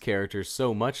know these characters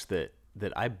so much that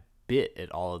I bit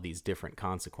at all of these different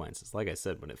consequences. Like I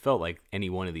said, when it felt like any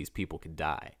one of these people could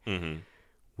die. Mm-hmm.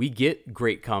 We get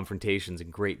great confrontations and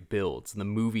great builds, and the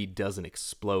movie doesn't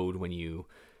explode when you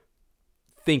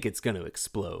think it's going to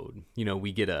explode.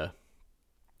 We get a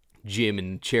Jim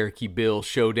and Cherokee Bill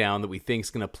showdown that we think is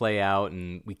going to play out,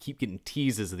 and we keep getting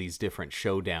teases of these different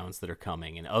showdowns that are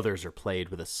coming, and others are played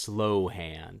with a slow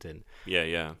hand. And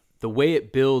yeah. The way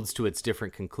it builds to its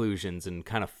different conclusions and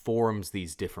kind of forms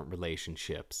these different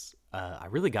relationships, I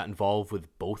really got involved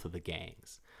with both of the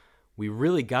gangs. We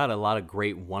really got a lot of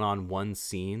great one-on-one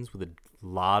scenes with a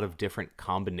lot of different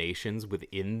combinations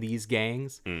within these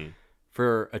gangs.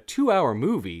 For a 2-hour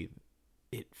movie,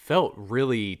 it felt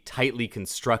really tightly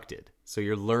constructed. So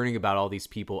you're learning about all these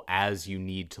people as you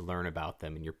need to learn about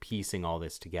them, and you're piecing all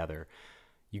this together.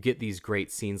 You get these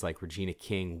great scenes like Regina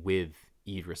King with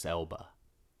Idris Elba.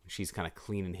 She's kind of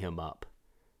cleaning him up.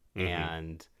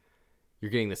 And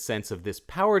you're getting the sense of this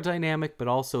power dynamic, but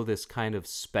also this kind of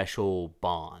special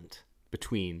bond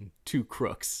between two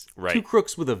crooks. Right. Two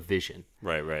crooks with a vision.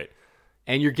 Right.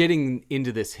 And you're getting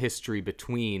into this history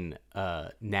between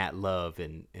Nat Love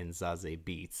and Zazie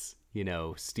Beetz,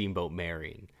 Steamboat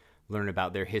Mary. Learn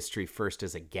about their history first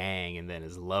as a gang and then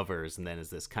as lovers and then as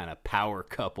this kind of power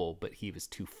couple, but he was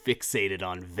too fixated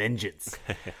on vengeance.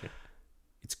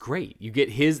 It's great. You get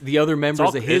the other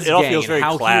members of his gang and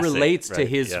how he relates to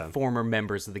his former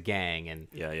members of the gang, and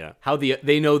how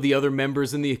they know the other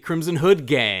members in the Crimson Hood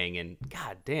gang, and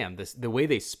god damn, the way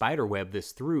they spiderweb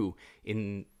this through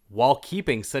while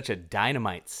keeping such a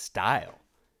dynamite style.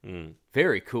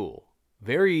 Very cool.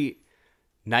 Very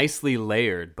nicely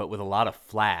layered, but with a lot of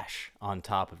flash on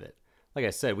top of it. Like I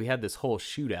said, we had this whole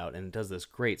shootout, and it does this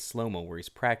great slow-mo where he's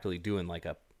practically doing like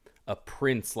a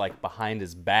Prince behind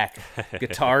his back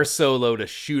guitar solo to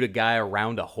shoot a guy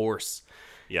around a horse.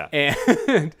 Yeah.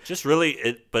 And just really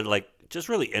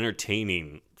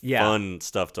entertaining, fun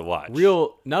stuff to watch.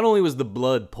 Not only was the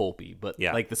blood pulpy, but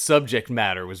the subject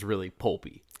matter was really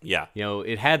pulpy. Yeah.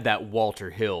 It had that Walter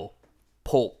Hill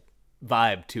pulp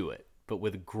vibe to it, but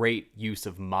with great use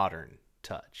of modern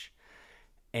touch.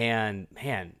 And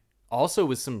man, also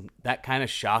with that kind of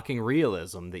shocking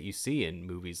realism that you see in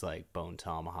movies like Bone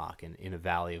Tomahawk and In a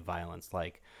Valley of Violence,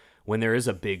 like when there is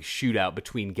a big shootout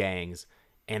between gangs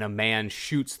and a man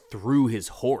shoots through his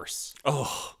horse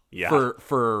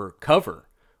for cover,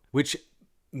 which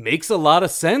makes a lot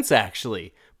of sense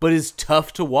actually, but is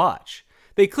tough to watch.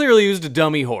 They clearly used a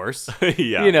dummy horse.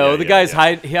 The guy's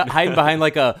hiding behind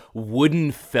like a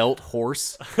wooden felt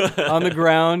horse on the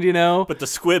ground, But the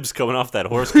squibs coming off that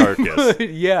horse carcass.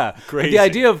 Yeah. Crazy. The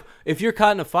idea of if you're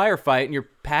caught in a firefight and you're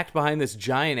packed behind this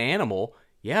giant animal,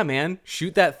 yeah, man,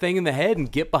 shoot that thing in the head and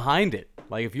get behind it.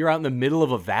 Like if you're out in the middle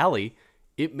of a valley,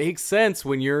 it makes sense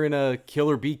when you're in a kill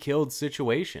or be killed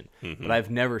situation. But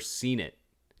I've never seen it.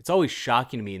 It's always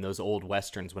shocking to me in those old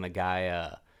Westerns when a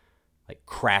guy...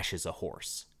 crashes a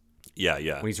horse. Yeah.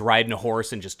 When he's riding a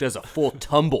horse and just does a full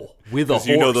tumble with a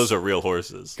horse. Those are real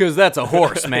horses. Because that's a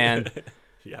horse, man.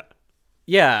 Yeah.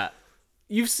 Yeah.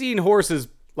 You've seen horses,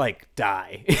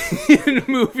 die in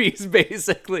movies,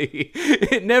 basically.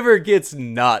 It never gets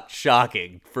not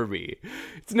shocking for me.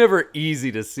 It's never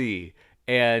easy to see.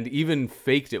 And even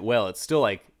faked it well, it's still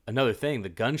another thing. The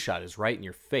gunshot is right in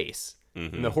your face.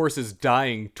 And the horse is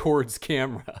dying towards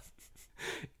camera.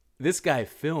 This guy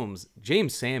films,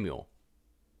 James Samuel,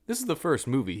 This is the first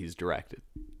movie he's directed.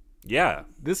 Yeah.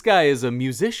 This guy is a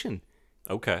musician.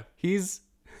 Okay. His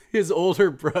older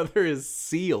brother is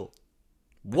Seal.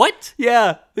 What?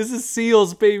 Yeah, this is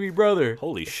Seal's baby brother.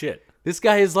 Holy shit. This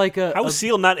guy is like How is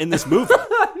Seal not in this movie?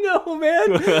 No,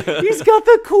 man. He's got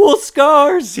the cool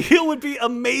scars. Seal would be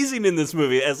amazing in this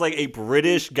movie as like a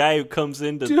British guy who comes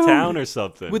into town or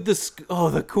something. With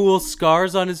the cool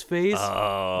scars on his face.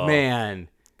 Oh. Man.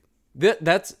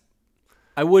 That's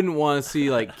I wouldn't want to see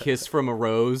like Kiss from a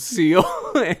Rose Seal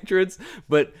entrance,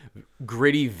 but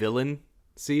gritty villain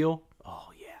Seal. Oh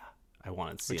yeah. I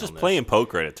wanted Seal. Just playing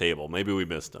poker at a table. Maybe we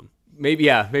missed him. Maybe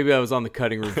I was on the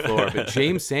cutting room floor. But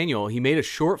James Samuel, he made a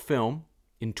short film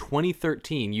in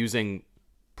 2013 using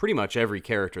pretty much every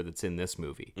character that's in this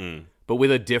movie, but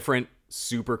with a different,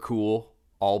 super cool,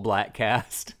 all-black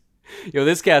cast.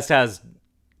 This cast has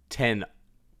 10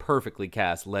 perfectly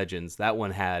cast legends. That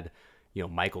one had,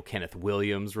 Michael Kenneth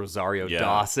Williams, Rosario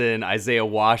Dawson, Isaiah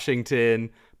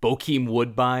Washington, Bokeem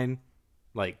Woodbine.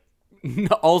 Like,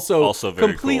 also very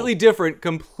completely different,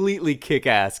 completely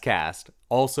kick-ass cast.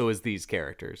 Also as these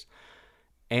characters.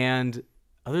 And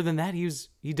other than that,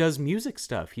 he does music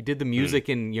stuff. He did the music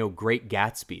in, Great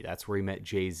Gatsby. That's where he met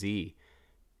Jay-Z.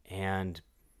 And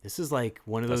this is like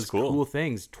one of those cool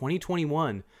things.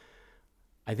 2021,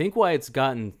 I think why it's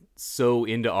gotten so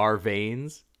into our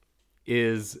veins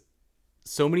is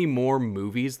so many more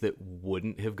movies that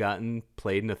wouldn't have gotten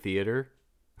played in a theater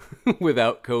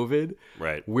without COVID.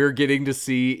 Right. We're getting to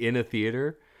see in a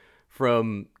theater,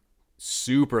 from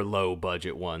super low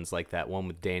budget ones like that one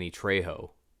with Danny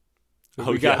Trejo.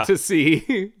 We got to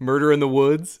see Murder in the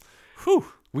Woods. Whew.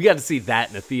 We got to see that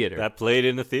in a theater. That played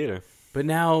in the theater. But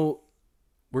now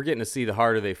we're getting to see The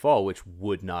Harder They Fall, which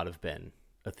would not have been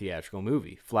a theatrical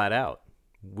movie, flat out.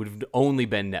 Would have only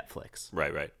been Netflix.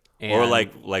 Right. Or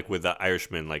like with The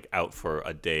Irishman, like out for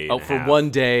a day. Out for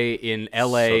one day in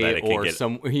LA or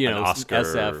some, an Oscar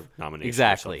SF nomination.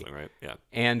 Exactly. Or something, right? Yeah.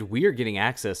 And we are getting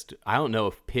access to, I don't know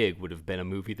if Pig would have been a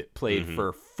movie that played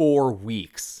for 4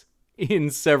 weeks in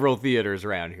several theaters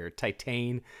around here.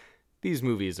 Titane, these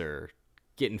movies are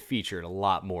getting featured a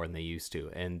lot more than they used to.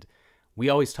 And we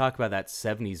always talk about that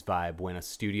 70s vibe when a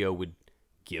studio would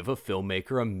give a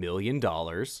filmmaker $1 million.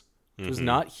 It was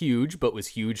not huge, but was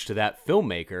huge to that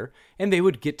filmmaker, and they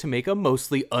would get to make a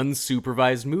mostly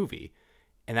unsupervised movie.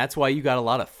 And that's why you got a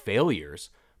lot of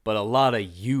failures, but a lot of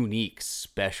unique,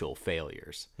 special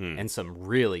failures, and some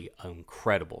really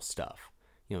incredible stuff.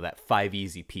 That 5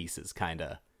 easy pieces kind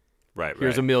of,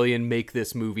 here's $1 million, make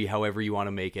this movie however you want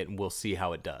to make it, and we'll see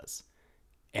how it does.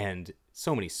 And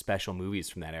so many special movies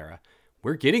from that era.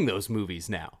 We're getting those movies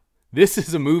now. This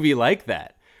is a movie like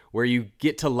that, where you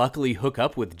get to luckily hook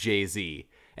up with Jay-Z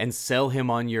and sell him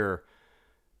on your,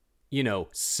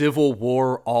 Civil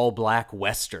War all-black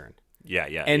Western. Yeah.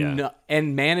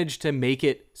 And manage to make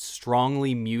it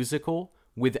strongly musical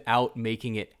without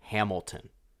making it Hamilton.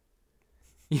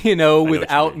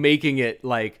 Without making it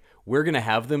like, we're going to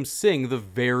have them sing the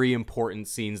very important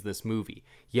scenes in this movie.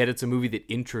 Yet it's a movie that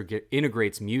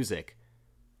integrates music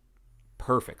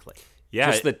perfectly. Yeah,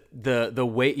 just the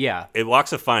way. Yeah, it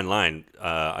walks a fine line.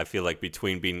 I feel like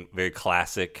between being very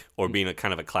classic or being a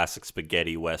kind of a classic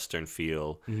spaghetti Western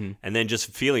feel, and then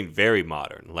just feeling very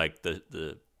modern, like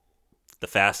the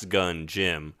Fast Gun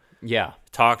Jim. Yeah,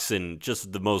 talks in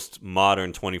just the most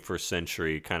modern 21st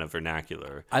century kind of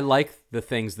vernacular. I like the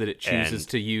things that it chooses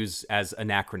to use as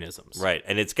anachronisms. Right,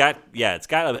 and it's got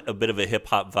a bit of a hip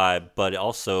hop vibe, but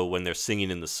also when they're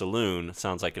singing in the saloon, it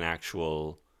sounds like an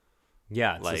actual.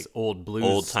 Yeah, it's this old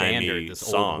blues standard,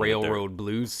 this old railroad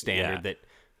blues standard that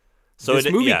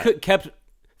this movie kept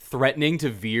threatening to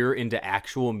veer into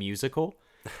actual musical.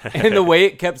 And the way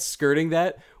it kept skirting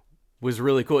that was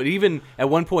really cool. It even, at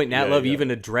one point, Nat Love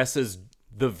even addresses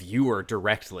the viewer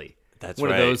directly. That's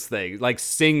one of those things, like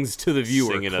sings to the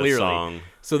viewer singing clearly. A song.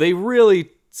 So they really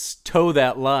toe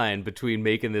that line between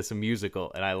making this a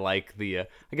musical. And I like I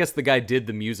guess the guy did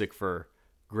the music for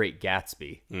Great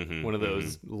Gatsby, one of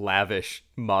those lavish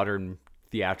modern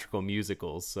theatrical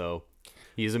musicals. So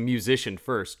he's a musician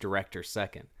first, director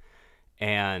second.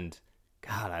 And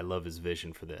God, I love his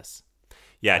vision for this.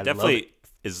 Yeah, it definitely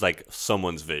is like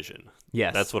someone's vision.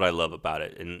 Yes. That's what I love about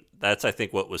it. And that's, I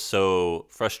think, what was so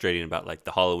frustrating about like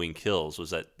the Halloween Kills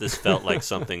was that this felt like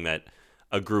something that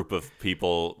a group of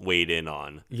people weighed in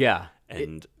on. Yeah.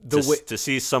 And to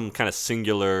see some kind of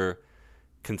singular,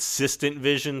 consistent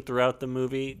vision throughout the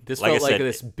movie. This felt like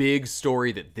this big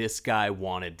story that this guy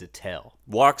wanted to tell.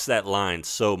 Walks that line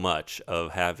so much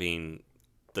of having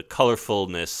the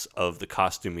colorfulness of the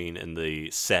costuming and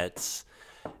the sets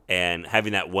and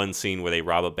having that one scene where they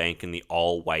rob a bank in the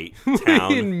all-white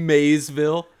town. In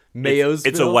Maysville. Mayosville.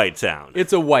 It's a white town.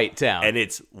 It's a white town. And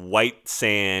it's white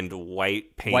sand,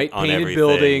 white paint white on painted everything,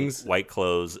 buildings, white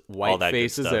clothes, white all that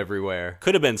faces good stuff. everywhere.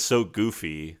 Could have been so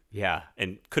goofy. Yeah.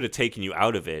 And could have taken you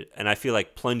out of it. And I feel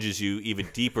like plunges you even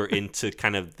deeper into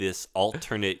kind of this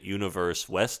alternate universe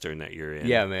Western that you're in.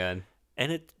 Yeah, man.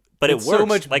 And it it's works so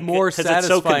much more because it's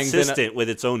so satisfying consistent with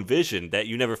its own vision that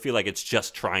you never feel like it's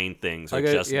just trying things or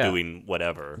just doing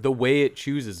whatever. The way it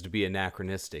chooses to be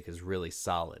anachronistic is really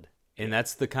solid. And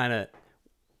that's the kind of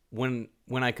when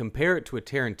I compare it to a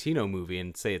Tarantino movie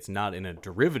and say it's not in a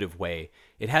derivative way,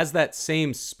 it has that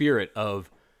same spirit of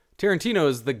Tarantino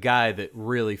is the guy that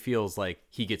really feels like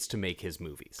he gets to make his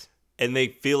movies. And they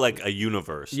feel like a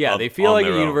universe. Yeah, they feel like a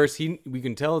universe. We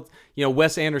can tell,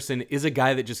 Wes Anderson is a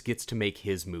guy that just gets to make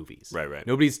his movies. Right.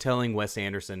 Nobody's telling Wes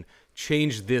Anderson,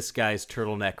 change this guy's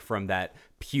turtleneck from that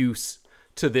puce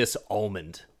to this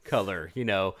almond color,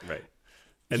 Right.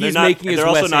 And he's they're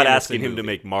also not asking him to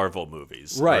make Marvel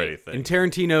movies. Right. Or anything. And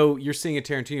Tarantino, you're seeing a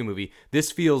Tarantino movie.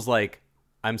 This feels like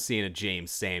I'm seeing a James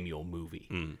Samuel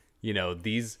movie.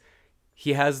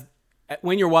 He has...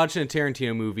 When you're watching a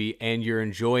Tarantino movie and you're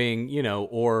enjoying,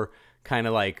 or kind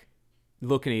of like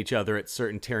looking at each other at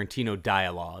certain Tarantino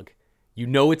dialogue,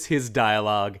 it's his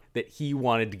dialogue that he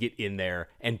wanted to get in there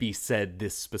and be said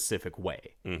this specific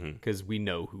way because we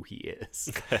know who he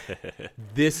is.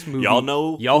 This movie, y'all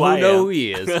know who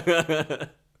he is.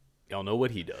 Y'all know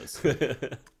what he does.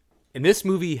 And this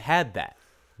movie had that,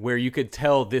 where you could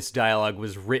tell this dialogue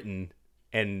was written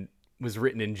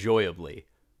enjoyably.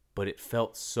 But it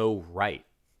felt so right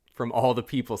from all the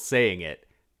people saying it.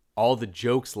 All the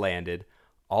jokes landed.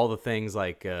 All the things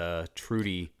like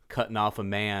Trudy cutting off a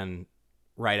man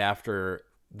right after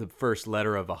the first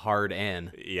letter of a hard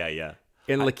N. Yeah.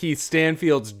 And Lakeith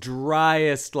Stanfield's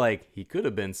driest, he could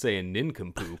have been saying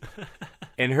nincompoop.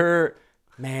 And her,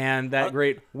 man, that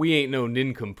great, we ain't no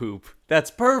nincompoop. That's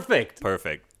perfect.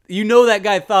 Perfect. That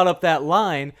guy thought up that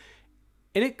line,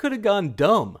 and it could have gone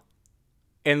dumb.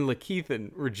 And Lakeith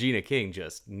and Regina King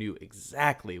just knew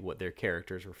exactly what their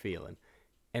characters were feeling.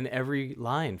 And every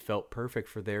line felt perfect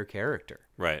for their character.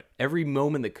 Right. Every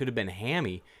moment that could have been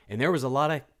hammy. And there was a lot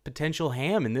of potential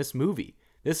ham in this movie.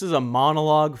 This is a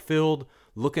monologue-filled,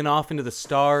 looking off into the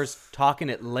stars, talking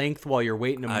at length while you're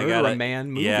waiting to murder a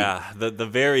man movie. Yeah, the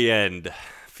very end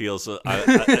feels...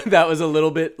 that was a little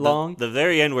bit long. The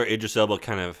very end where Idris Elba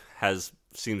kind of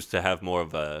seems to have more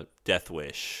of a death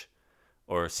wish.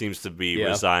 Or seems to be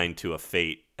resigned to a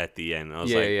fate at the end. I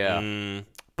was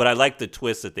but I like the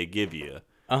twist that they give you.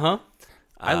 I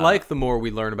like the more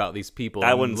we learn about these people.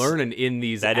 And learning in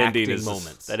these acting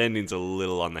moments. That ending's a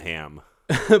little on the ham.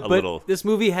 But this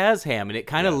movie has ham, and it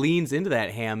kind of leans into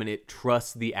that ham, and it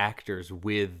trusts the actors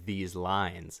with these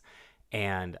lines.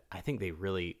 And I think they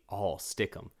really all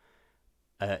stick them.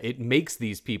 It makes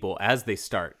these people, as they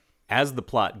start, as the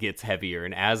plot gets heavier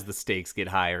and as the stakes get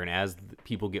higher and as the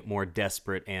people get more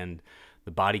desperate and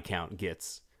the body count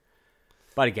gets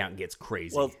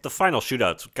crazy. Well, the final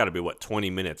shootout's got to be 20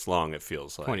 minutes long, it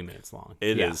feels like. 20 minutes long.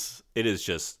 It is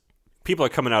just people are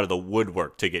coming out of the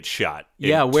woodwork to get shot in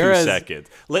 2 seconds.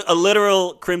 A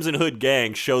literal Crimson Hood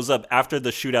gang shows up after the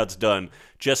shootout's done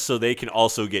just so they can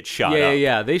also get shot up.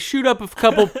 Yeah. They shoot up a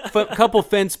couple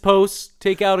fence posts,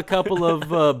 take out a couple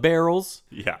of barrels,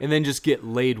 and then just get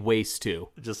laid waste to.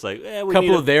 Just like, a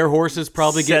couple of their horses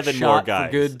probably get shot for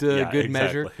good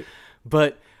measure.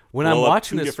 But when I'm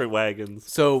watching this, different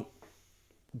wagons. So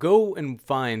go and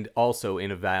find also in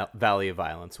a Valley of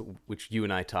Violence, which you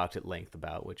and I talked at length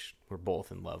about, which we're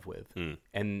both in love with.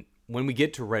 And when we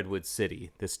get to Redwood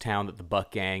City, this town that the Buck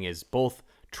Gang is both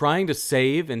trying to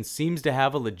save and seems to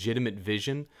have a legitimate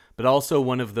vision, but also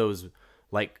one of those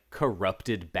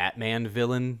corrupted Batman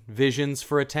villain visions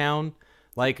for a town.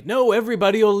 No,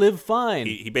 everybody will live fine.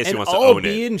 He basically wants to own it. I'll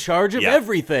be in charge of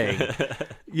everything.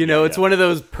 It's one of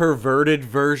those perverted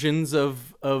versions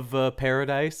of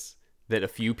paradise that a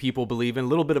few people believe in. A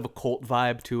little bit of a cult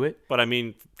vibe to it. But I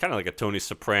mean, kind of like a Tony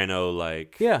Soprano,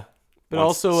 Yeah. But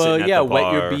also,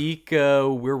 wet your beak.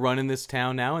 We're running this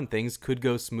town now, and things could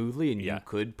go smoothly, and you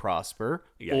could prosper.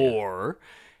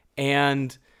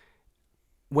 And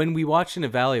when we watched in A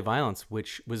Valley of Violence,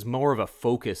 which was more of a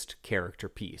focused character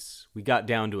piece, we got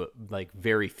down to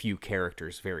very few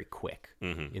characters very quick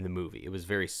in the movie. It was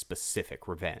very specific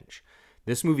revenge.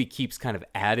 This movie keeps kind of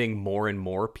adding more and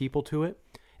more people to it.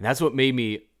 And that's what made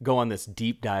me go on this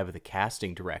deep dive of the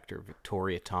casting director,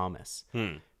 Victoria Thomas,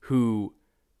 who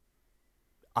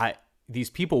these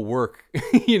people work,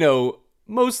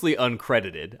 mostly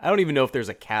uncredited. I don't even know if there's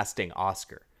a casting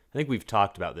Oscar. I think we've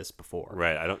talked about this before.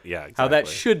 Right. Exactly. How that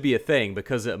should be a thing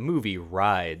because a movie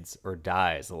rides or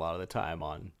dies a lot of the time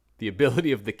on the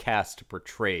ability of the cast to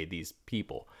portray these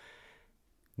people.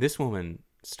 This woman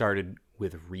started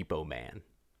with Repo Man.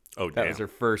 Oh, That was her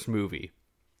first movie.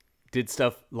 Did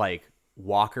stuff like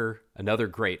Walker, another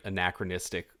great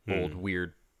anachronistic old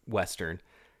weird Western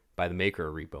by the maker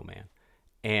of Repo Man.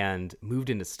 And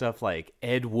moved into stuff like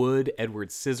Ed Wood, Edward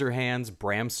Scissorhands,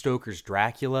 Bram Stoker's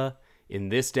Dracula. In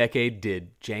this decade,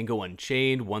 did Django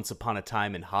Unchained, Once Upon a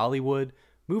Time in Hollywood.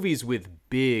 Movies with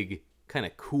big, kind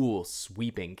of cool,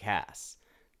 sweeping casts.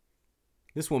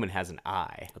 This woman has an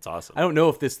eye. That's awesome. I don't know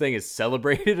if this thing is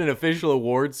celebrated in official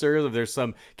awards, sir, if there's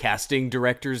some casting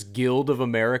directors guild of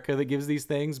America that gives these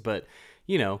things, but,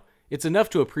 you know, it's enough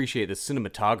to appreciate the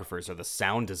cinematographers or the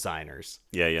sound designers.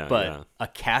 Yeah. But a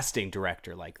casting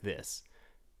director like this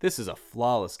is a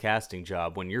flawless casting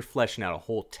job when you're fleshing out a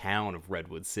whole town of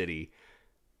Redwood City.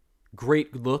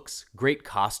 Great looks, great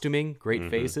costuming, great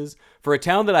faces. For a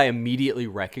town that I immediately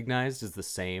recognized as the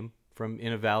same from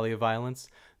In a Valley of Violence,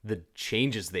 the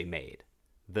changes they made,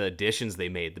 the additions they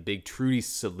made, the big Trudy's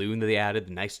Saloon that they added,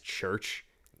 the nice church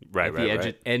at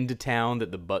the end of town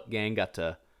that the Buck Gang got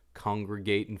to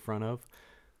congregate in front of.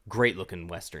 Great looking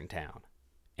Western town.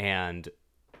 And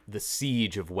the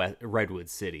siege of Redwood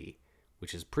City,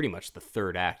 which is pretty much the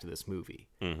third act of this movie,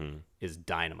 is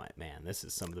dynamite, man. This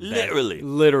is some of the best.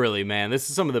 Literally, man. This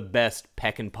is some of the best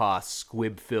peck and paw,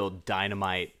 squib-filled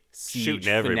dynamite siege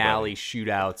finale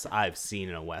shootouts I've seen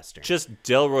in a Western. Just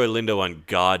Delroy Lindo on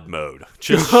God mode.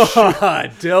 Just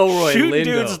Delroy shooting Lindo.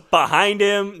 dudes behind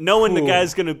him, knowing the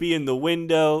guy's going to be in the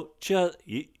window. Just,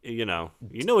 you know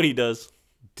what he does.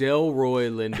 Delroy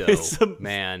Lindo,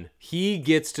 man. He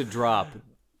gets to drop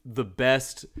the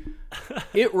best.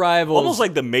 It rivals almost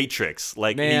like the Matrix.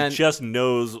 Like, man, he just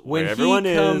knows where everyone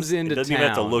is. When he comes into doesn't town, even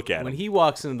have to look at him. When he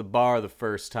walks into the bar the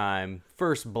first time,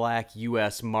 first black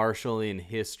U.S. Marshal in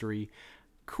history,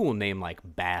 cool name like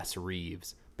Bass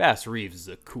Reeves. Bass Reeves is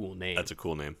a cool name. That's a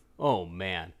cool name. Oh,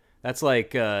 man. That's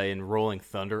like in Rolling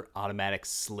Thunder, Automatic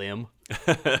Slim.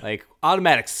 Like,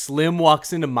 Automatic Slim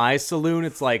walks into my saloon.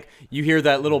 It's like you hear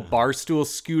that little bar stool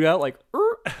scoot out, like,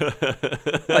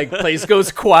 like place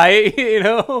goes quiet, you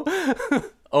know?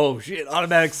 Oh, shit,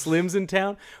 Automatic Slim's in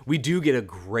town. We do get a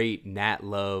great Nat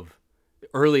Love.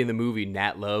 Early in the movie,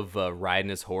 Nat Love riding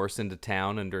his horse into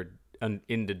town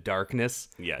into darkness.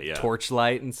 Yeah.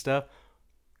 Torchlight and stuff.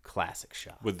 Classic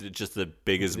shot. With just the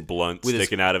biggest blunt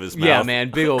sticking out of his mouth. Yeah,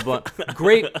 man, big old blunt.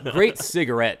 Great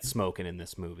cigarette smoking in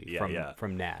this movie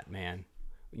from Nat, man.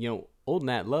 You know, old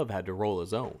Nat Love had to roll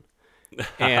his own.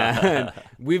 And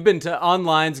we've been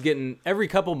online's getting, every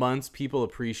couple months, people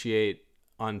appreciate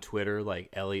on Twitter, like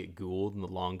Elliot Gould and The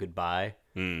Long Goodbye.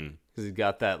 Because he's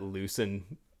got that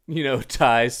loosened,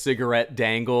 tie, cigarette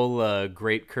dangle,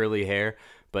 great curly hair.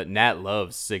 But Nat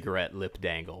Love's cigarette lip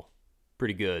dangle.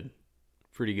 Pretty good,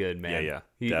 man.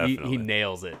 Yeah, he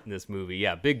nails it in this movie.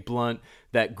 Yeah, big blunt,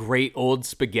 that great old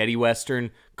spaghetti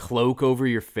western cloak over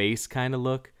your face kind of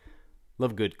look.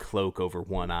 Love a good cloak over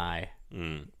one eye.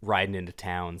 Riding into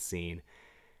town scene.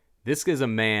 This is a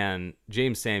man,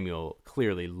 James Samuel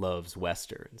clearly loves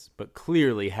westerns, but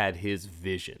clearly had his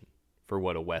vision for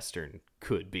what a western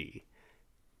could be.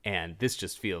 And this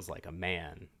just feels like a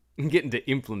man getting to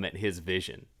implement his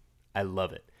vision. I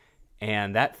love it.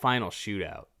 And that final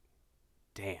shootout,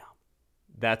 damn.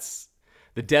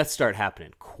 The deaths start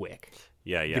happening quick.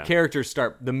 Yeah.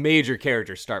 The major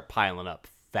characters start piling up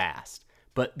fast,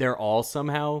 but they're all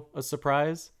somehow a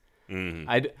surprise.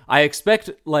 I expect,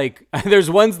 like, there's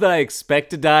ones that I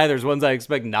expect to die, there's ones I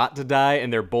expect not to die,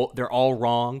 and they're all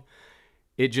wrong.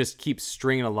 It just keeps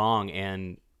stringing along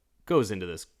and goes into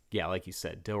this, like you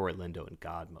said, Delroy Lindo in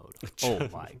God mode. Oh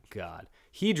my God.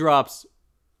 He drops,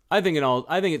 I think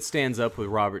it stands up with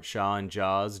Robert Shaw and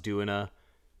Jaws doing a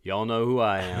 "Y'all know who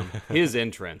I am." His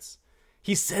entrance.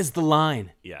 He says the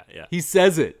line. Yeah. He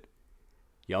says it.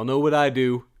 "Y'all know what I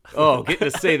do." Oh, getting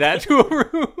to say that to a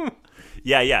room.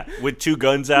 Yeah, with two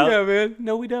guns out. Yeah, man.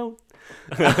 No, we don't.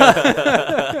 The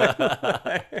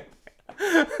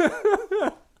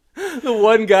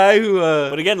one guy who.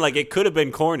 But again, like, it could have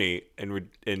been corny and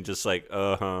just like,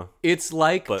 It's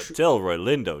like. But Delroy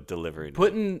Lindo delivering.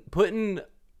 Putting.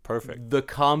 Perfect. The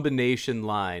combination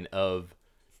line of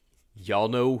 "Y'all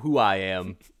know who I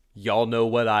am, y'all know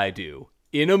what I do"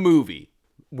 in a movie,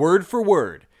 word for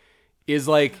word, is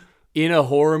like. In a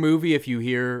horror movie, if you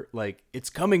hear, like, "It's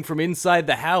coming from inside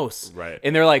the house," right,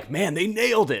 and they're like, "Man, they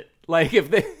nailed it." Like,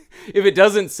 if it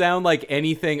doesn't sound like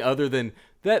anything other than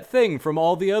that thing from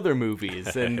all the other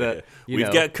movies, and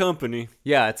we've got company.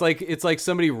 Yeah, it's like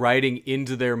somebody writing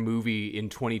into their movie in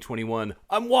 2021.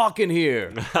 "I'm walking here,"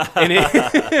 and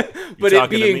but it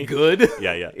being good.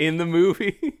 Yeah. In the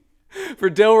movie, for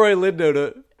Delroy Lindo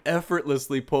to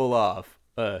effortlessly pull off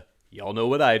y'all know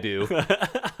what I do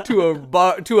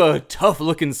to a tough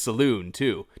looking saloon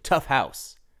too. Tough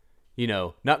house. You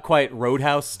know, not quite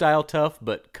Roadhouse style tough,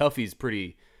 but Cuffy's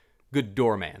pretty good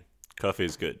doorman.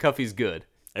 Cuffy's good. Cuffy's good.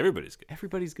 Everybody's good.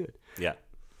 Everybody's good. Yeah.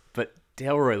 But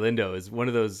Delroy Lindo is one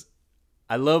of those.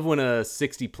 I love when a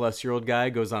 60-plus-year-old guy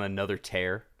goes on another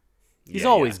tear. He's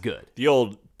always good. The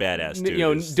old badass dude. You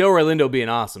know, Delroy Lindo being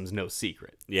awesome is no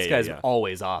secret. Yeah, this guy's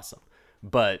always awesome.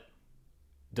 But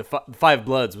the Five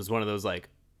Bloods was one of those like,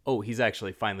 oh, he's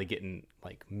actually finally getting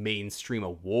like mainstream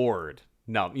award.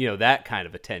 No, you know, that kind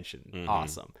of attention. Mm-hmm.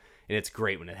 Awesome. And it's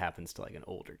great when it happens to like an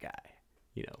older guy,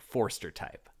 you know, Forster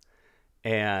type.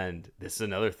 And this is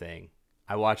another thing.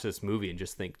 I watch this movie and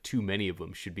just think too many of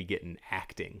them should be getting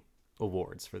acting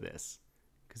awards for this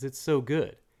because it's so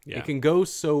good. Yeah. It can go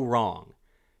so wrong,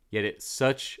 yet it's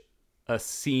such a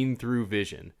seen-through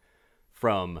vision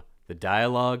from the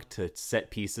dialogue to set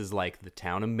pieces like the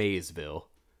town of Maysville,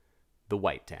 the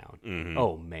White Town. Mm-hmm.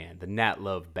 Oh, man, the Nat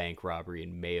Love bank robbery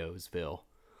in Mayosville.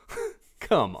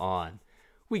 Come on.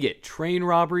 We get train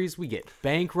robberies. We get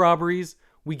bank robberies.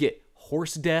 We get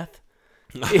horse death.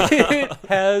 It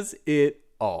has it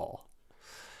all.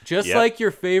 Just like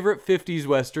your favorite 50s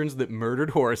Westerns that murdered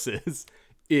horses,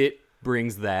 it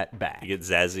brings that back. You get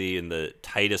Zazie in the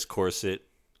tightest corset.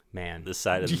 Man. The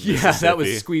side of the Mississippi. Yeah, that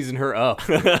was squeezing her up.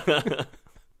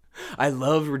 I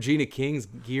love Regina King's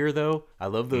gear, though. I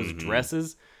love those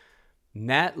dresses.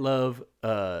 Nat Love,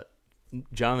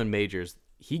 Jonathan Majors,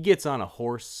 he gets on a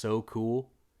horse so cool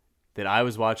that I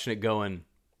was watching it going,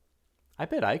 I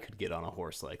bet I could get on a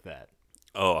horse like that.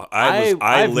 Oh,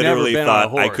 I literally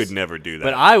thought I could never do that.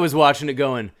 But I was watching it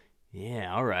going,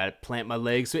 yeah, all right, plant my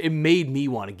legs. So it made me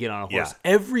want to get on a horse.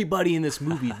 Yeah. Everybody in this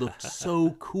movie looked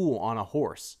so cool on a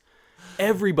horse.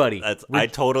 Everybody. I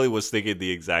totally was thinking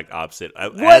the exact opposite.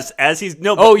 As he's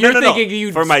thinking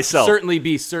you'd for myself certainly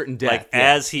be certain death. Like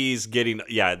as he's getting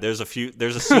there's a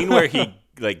scene where he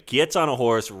like gets on a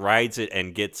horse, rides it,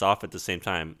 and gets off at the same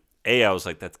time. I was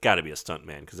like, that's got to be a stunt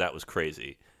man because that was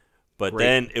crazy. But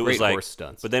then it was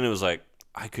like,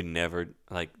 I could never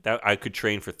like that. I could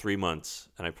train for 3 months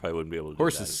and I probably wouldn't be able to.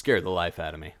 Horses do that. Scare the life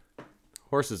out of me.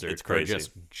 Horses are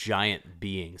just giant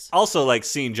beings. Also, like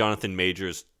seeing Jonathan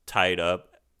Majors tied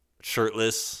up,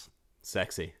 shirtless,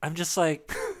 sexy. I'm just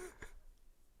like,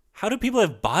 how do people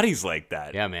have bodies like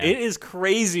that? Yeah, man. It is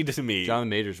crazy to me. Jonathan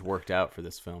Majors worked out for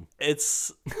this film.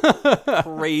 It's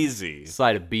crazy.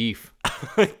 Side of beef.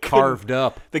 Carved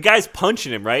up. The guy's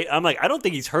punching him, right? I'm like, I don't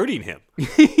think he's hurting him.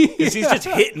 Because he's just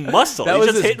hitting muscle. He's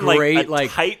just hitting great,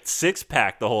 like a tight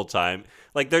six-pack the whole time.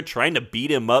 Like they're trying to beat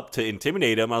him up to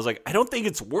intimidate him. I was like, I don't think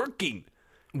it's working.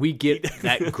 We get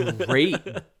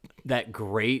that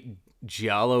great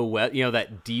giallo,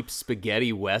 that deep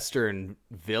spaghetti Western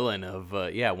villain of,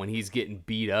 when he's getting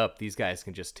beat up, these guys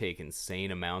can just take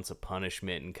insane amounts of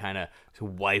punishment and kind of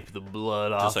wipe the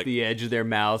blood off the edge of their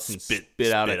mouths and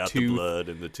spit out a tooth. The blood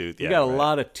in the tooth. You got a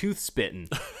lot of tooth spitting.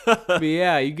 But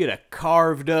yeah, you get a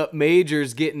carved up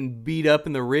Majors getting beat up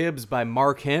in the ribs by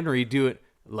Mark Henry doing.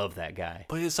 Love that guy.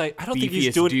 But it's like, I don't think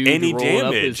he's doing any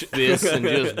damage. Up his fists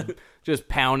and just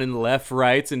pounding left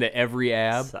rights into every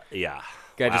ab. Yeah.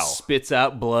 Guy just spits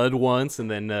out blood once and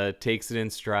then takes it in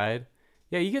stride.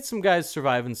 Yeah, you get some guys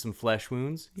surviving some flesh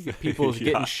wounds. You get people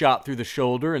getting shot through the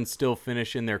shoulder and still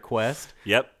finishing their quest.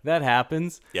 Yep. That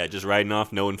happens. Yeah, just riding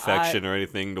off, no infection or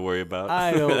anything to worry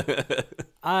about.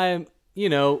 Give me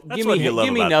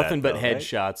nothing but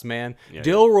headshots, man. Yeah,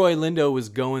 Delroy Lindo was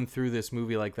going through this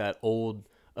movie like that old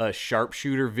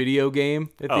sharpshooter video game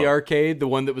at the arcade, the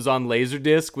one that was on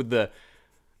Laserdisc with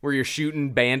where you're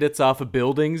shooting bandits off of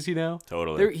buildings, you know?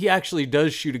 Totally. He actually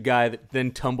does shoot a guy that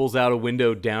then tumbles out a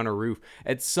window down a roof.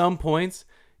 At some points,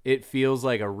 it feels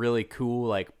like a really cool,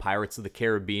 like Pirates of the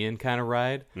Caribbean kind of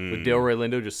ride with Delroy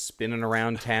Lindo just spinning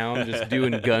around town, just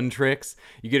doing gun tricks.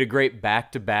 You get a great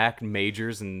back-to-back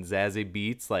Majors and Zazie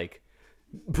beats, like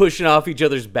pushing off each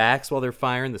other's backs while they're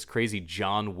firing this crazy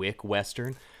John Wick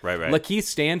Western. Right. Lakeith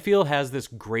Stanfield has this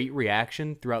great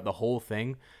reaction throughout the whole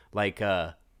thing. Like,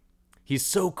 he's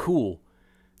so cool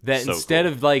that instead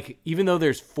of like, even though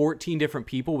there's 14 different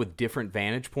people with different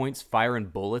vantage points firing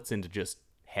bullets into just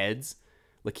heads,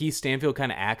 Lakeith Stanfield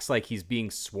kind of acts like he's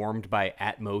being swarmed by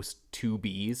at most 2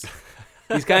 bees.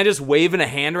 He's kind of just waving a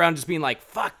hand around, just being like,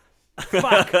 fuck.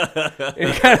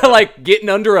 And kind of like getting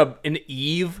under an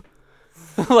eave,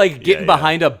 like getting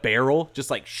behind a barrel,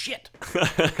 just like, shit.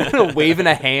 Kind of waving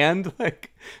a hand.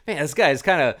 Like, man, this guy is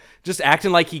kind of just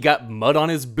acting like he got mud on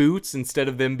his boots instead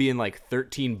of them being like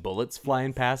 13 bullets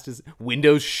flying past his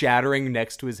windows, shattering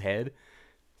next to his head.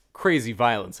 Crazy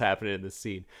violence happening in this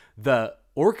scene. The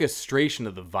orchestration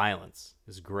of the violence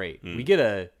is great. We get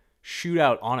a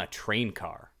shootout on a train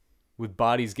car with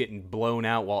bodies getting blown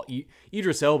out while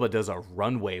Idris Elba does a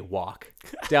runway walk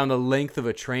down the length of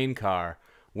a train car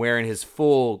wearing his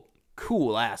full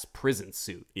cool-ass prison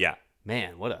suit. Yeah.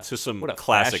 Man, what a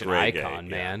classic fashion reggae, icon,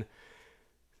 man.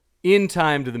 In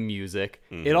time to the music.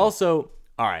 It also...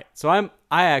 All right, so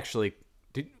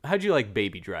how'd you like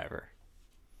Baby Driver?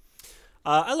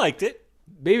 I liked it.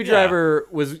 Baby Driver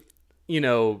was,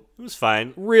 it was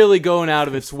fine. really going out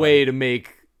of its way to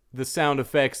make the sound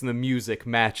effects and the music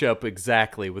match up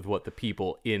exactly with what the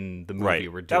people in the movie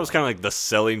were doing. That was kind of like the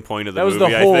selling point of the movie. That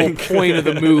was the whole point of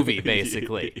the movie,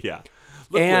 basically. Yeah.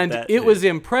 And it was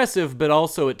impressive, but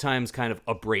also at times kind of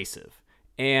abrasive.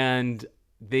 And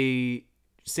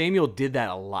Samuel did that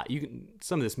a lot.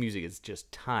 Some of this music is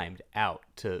just timed out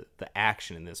to the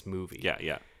action in this movie.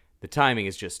 Yeah. The timing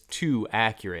is just too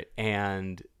accurate,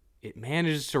 and it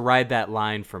manages to ride that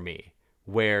line for me,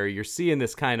 where you're seeing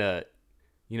this kind of,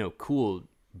 cool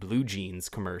Blue Jeans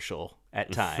commercial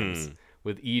at times,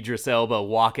 with Idris Elba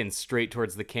walking straight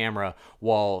towards the camera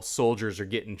while soldiers are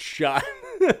getting shot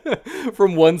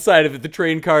from one side of the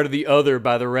train car to the other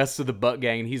by the rest of the Buck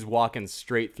gang, and he's walking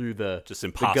straight through the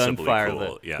gunfire,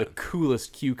 cool. the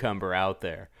coolest cucumber out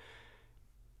there.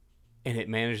 And it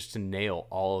managed to nail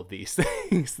all of these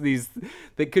things. These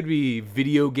that could be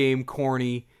video game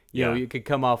corny. You know, it could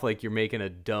come off like you're making a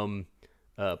dumb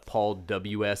Paul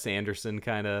W.S. Anderson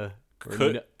kind of.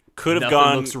 Could have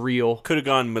gone. Looks real. Could have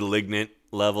gone Malignant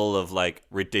level of like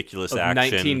ridiculous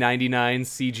action. 1999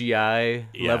 CGI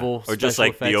level, or just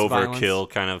like the overkill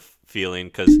violence. Kind of feeling.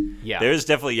 Because there's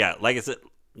definitely like I said,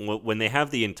 when they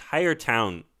have the entire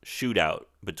town shootout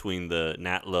between the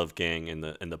Nat Love gang and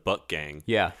the Buck gang.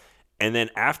 Yeah. And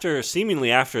then seemingly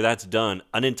after that's done,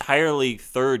 an entirely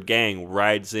third gang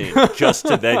rides in just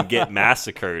to then get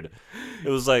massacred. It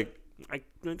was like, I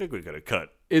think we could have cut.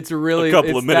 It's really a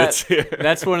couple of minutes here.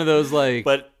 That's one of those like,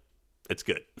 but it's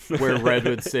good. Where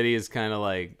Redwood City is kind of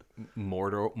like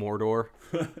Mordor,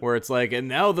 where it's like, and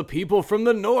now the people from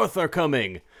the north are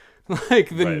coming.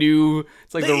 Like new,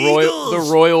 it's like the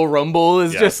Royal Rumble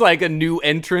is just like a new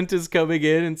entrant is coming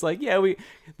in. And it's like,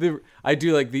 I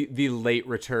do like the late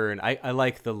return. I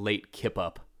like the late kip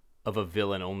up of a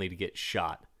villain only to get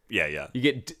shot. Yeah. You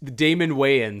get Damon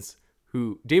Wayans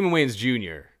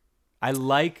Jr. I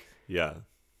like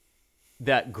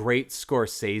that great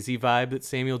Scorsese vibe that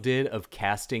Samuel did of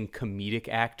casting comedic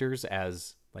actors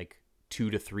as like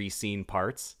 2 to 3 scene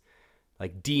parts.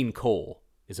 Like Dean Cole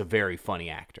is a very funny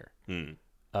actor.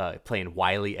 Playing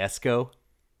Wiley Esco.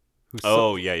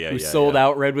 Who sold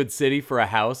out Redwood City for a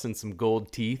house and some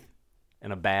gold teeth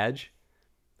and a badge.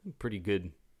 Pretty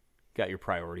good. Got your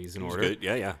priorities in order. Good.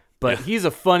 Yeah. But he's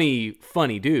a funny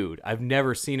dude. I've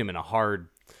never seen him in a hard,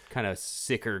 kind of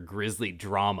sicker, grisly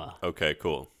drama. Okay,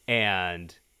 cool.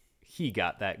 And he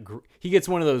got that. He gets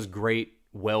one of those great,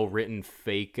 well-written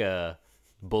fake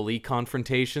bully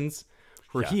confrontations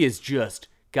where he has just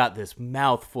got this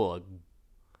mouthful of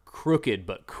crooked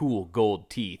but cool gold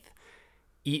teeth,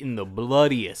 eating the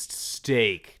bloodiest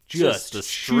steak, just the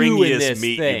stringiest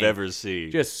meat you've ever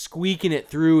seen, just squeaking it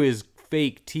through his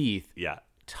fake teeth,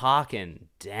 talking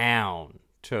down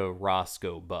to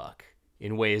Roscoe Buck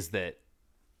in ways that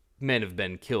men have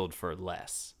been killed for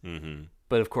less. Mm-hmm.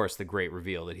 But of course, the great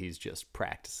reveal that he's just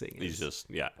practicing. He's just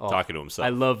talking to himself. I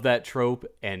love that trope,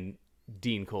 and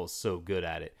Dean Cole's so good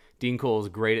at it. Dean Cole is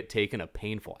great at taking a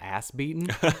painful ass beating.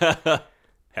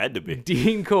 Had to be.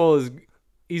 Dean Cole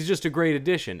he's just a great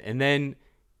addition. And then,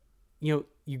 you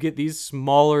get these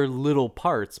smaller little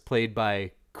parts played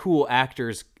by cool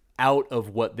actors out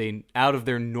of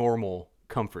their normal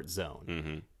comfort zone.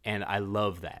 Mm-hmm. And I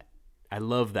love that. I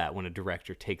love that when a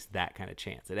director takes that kind of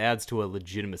chance. It adds to a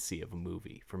legitimacy of a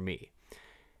movie for me.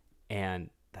 And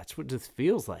that's what this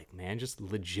feels like, man. Just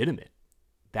legitimate.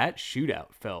 That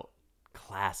shootout felt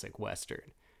classic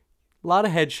Western. A lot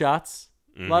of headshots,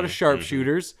 a lot of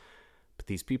sharpshooters, but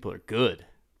these people are good.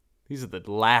 These are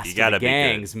the last of the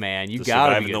gangs, man. You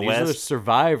gotta be good. These are the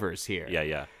survivors here.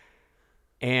 Yeah.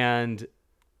 And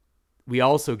we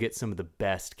also get some of the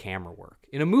best camera work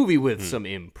in a movie with some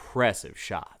impressive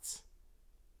shots.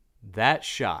 That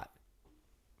shot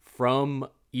from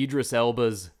Idris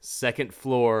Elba's second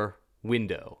floor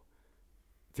window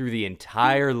through the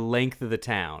entire length of the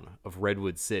town of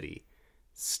Redwood City,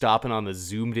 stopping on the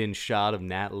zoomed in shot of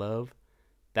Nat Love,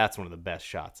 that's one of the best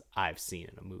shots I've seen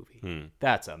in a movie.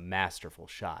 That's a masterful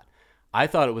shot. I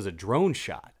thought it was a drone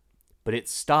shot, but it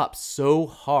stopped so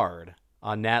hard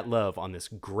on Nat Love on this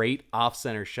great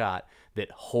off-center shot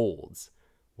that holds,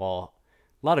 while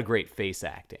a lot of great face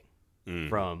acting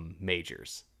from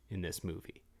Majors in this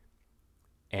movie.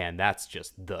 And that's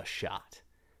just the shot.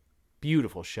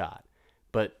 Beautiful shot.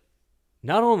 But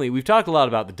not only, we've talked a lot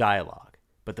about the dialogue,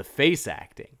 but the face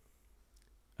acting.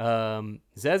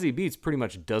 Zazie Beetz pretty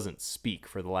much doesn't speak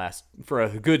for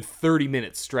a good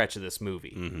 30-minute stretch of this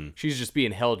movie. Mm-hmm. She's just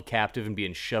being held captive and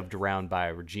being shoved around by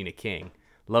Regina King.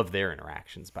 Love their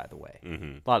interactions, by the way.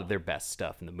 Mm-hmm. A lot of their best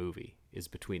stuff in the movie is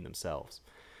between themselves.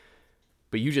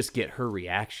 But you just get her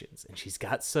reactions, and she's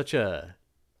got such a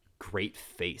great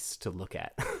face to look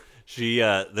at.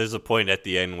 There's a point at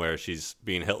the end where she's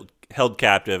being held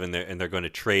captive, and they're going to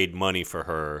trade money for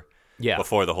her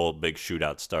before the whole big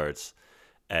shootout starts.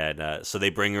 And so they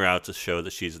bring her out to show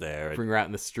that she's there. Bring her out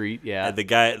in the street, yeah.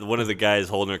 And one of the guys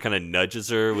holding her kind of nudges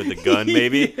her with the gun,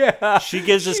 maybe. Yeah. She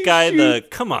gives this guy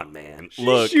come on, man,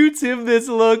 look. She shoots him this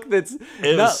look that's...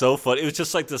 It was so funny. It was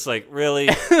just like this, like, really?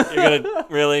 You're gonna,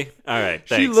 really? All right,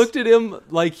 thanks. She looked at him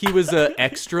like he was an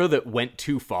extra that went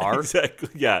too far.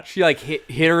 Exactly, yeah. She, like,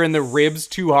 hit her in the ribs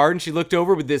too hard, and she looked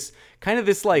over with this, kind of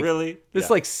this, like... Really? This,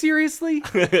 like, seriously?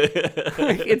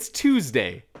 Like, it's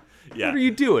Tuesday. Yeah. What are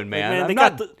you doing, man?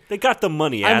 They got the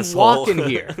money, I'm asshole. walking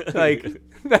here. Like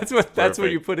that's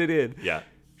what you put it in. Yeah.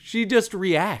 She just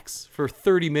reacts for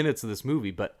 30 minutes of this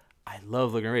movie, but I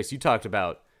love looking at race. You talked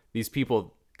about these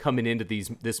people coming into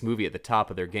this movie at the top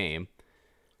of their game.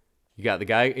 You got the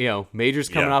guy, Major's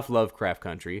coming off Lovecraft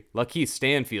Country. Lakeith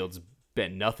Stanfield's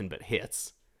been nothing but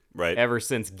hits. Right. Ever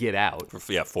since Get Out. For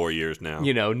 4 years now.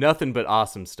 Nothing but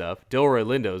awesome stuff. Delroy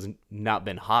Lindo's not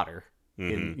been hotter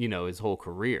in, his whole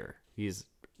career. He's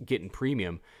getting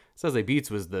premium. Zazie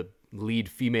Beetz was the lead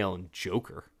female in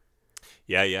Joker.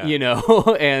 Yeah.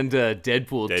 And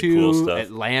Deadpool 2. Stuff.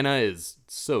 Atlanta is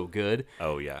so good.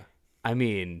 Oh, yeah. I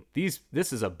mean, this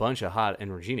is a bunch of hot,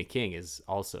 and Regina King is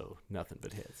also nothing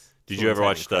but hits. Did you ever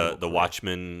watch the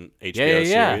Watchmen HBO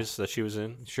series that she was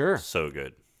in? Sure. So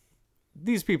good.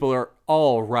 These people are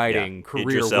all riding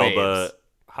career Idris waves. Elba,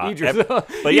 hot.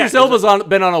 Idris Elba's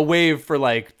been on a wave for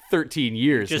like 13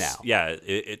 years now. Yeah,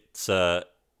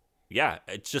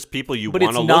 it's just people you want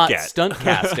to look at. But it's not stunt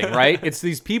casting, right? It's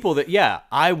these people that,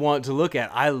 I want to look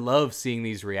at. I love seeing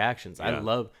these reactions.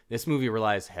 Yeah. This movie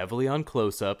relies heavily on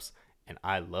close-ups, and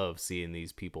I love seeing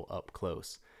these people up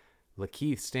close.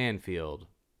 Lakeith Stanfield,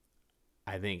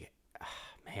 I think,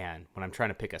 man, when I'm trying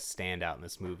to pick a standout in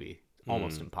this movie,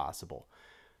 almost impossible.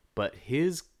 But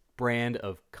his brand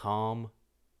of calm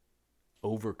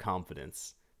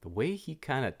overconfidence, the way he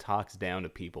kind of talks down to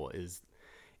people is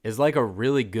like a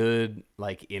really good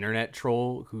like internet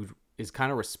troll who is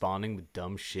kind of responding with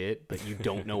dumb shit, but you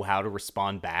don't know how to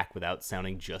respond back without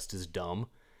sounding just as dumb.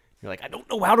 You're like, I don't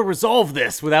know how to resolve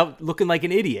this without looking like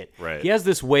an idiot. Right. He has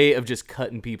this way of just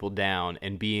cutting people down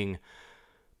and being,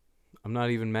 I'm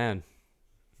not even mad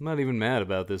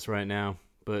about this right now,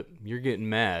 but you're getting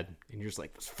mad. And you're just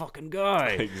like, this fucking guy.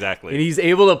 Exactly. And he's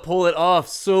able to pull it off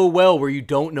so well where you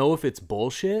don't know if it's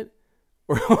bullshit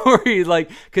or he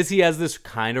because he has this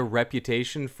kind of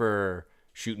reputation for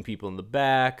shooting people in the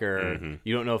back or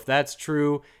you don't know if that's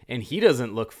true. And he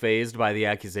doesn't look fazed by the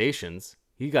accusations.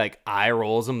 He like eye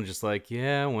rolls them just like,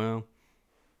 yeah, well,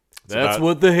 that's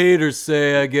what the haters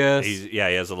say, I guess. He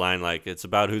has a line like, it's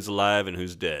about who's alive and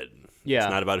who's dead. Yeah.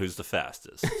 It's not about who's the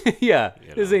fastest. Yeah.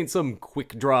 This ain't some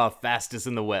quick draw fastest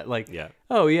in the wet. Like,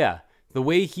 oh, yeah. The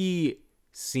way he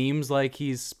seems like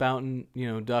he's spouting,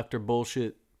 Dr.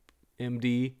 Bullshit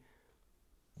MD,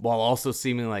 while also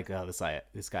seeming like, oh,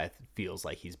 this guy feels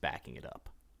like he's backing it up.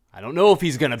 I don't know if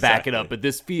he's going to back it up, but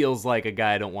this feels like a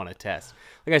guy I don't want to test.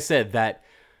 Like I said, that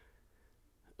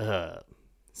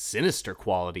sinister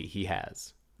quality he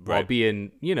has. Right. While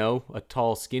being, a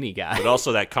tall, skinny guy. But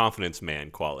also that confidence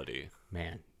man quality.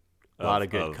 Man. A lot of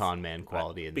good con man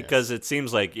quality in this. Because it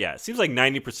seems like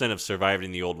 90% of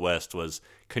surviving the Old West was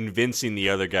convincing the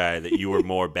other guy that you were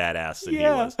more badass than he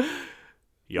was.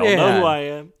 Y'all know who I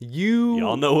am.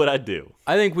 Y'all know what I do.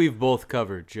 I think we've both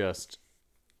covered just...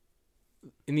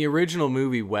 In the original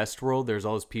movie Westworld, there's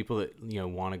all those people that,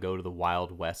 want to go to the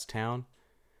Wild West town.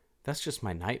 That's just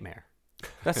my nightmare.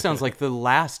 That sounds like the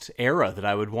last era that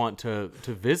I would want to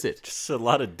visit. Just a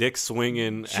lot of dick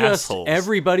swinging assholes.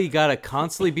 Everybody got to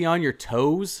constantly be on your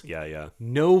toes. Yeah.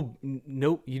 No,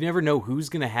 you never know who's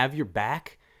going to have your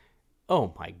back.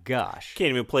 Oh my gosh. Can't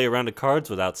even play a round of cards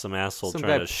without some asshole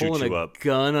trying to shoot you up. Some guy pulling a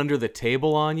gun under the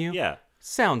table on you. Yeah.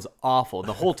 Sounds awful.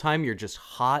 The whole time you're just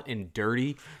hot and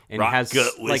dirty and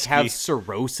have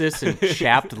cirrhosis and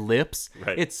chapped lips.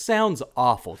 Right. It sounds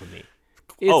awful to me.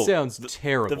 It sounds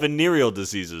terrible. The venereal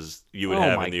diseases you would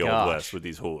have in the Old West with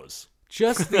these whores.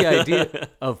 Just the idea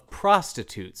of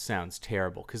prostitutes sounds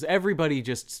terrible because everybody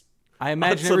just, I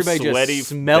imagine some everybody sweaty just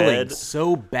smelling bed.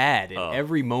 so bad in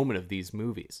every moment of these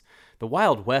movies. The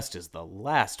Wild West is the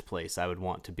last place I would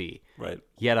want to be. Right.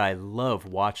 Yet I love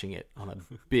watching it on a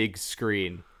big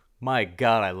screen. My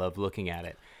God, I love looking at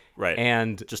it. Right.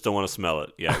 And just don't want to smell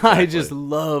it. Yeah. Exactly. I just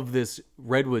love this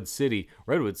Redwood City.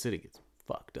 Redwood City gets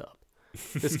fucked up.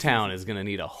 This town is going to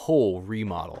need a whole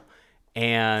remodel.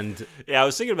 And yeah, I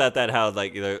was thinking about that, how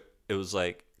like it was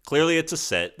like clearly it's a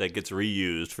set that gets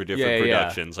reused for different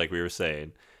productions, like we were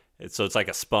saying. So it's like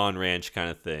a Spawn Ranch kind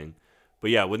of thing. But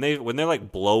yeah, when they're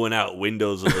like blowing out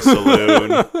windows of the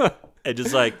saloon and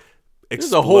just like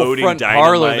there's a whole front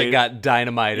parlor that got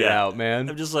dynamited out, man.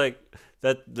 I'm just like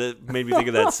that made me think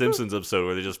of that Simpsons episode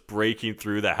where they're just breaking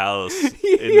through the house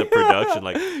in the production.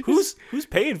 Like who's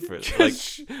paying for it?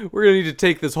 Like we're gonna need to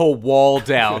take this whole wall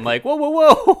down. Like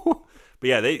whoa.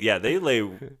 But they lay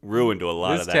ruin to a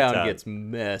lot of that town. This town gets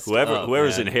messed up.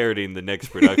 Whoever's inheriting the next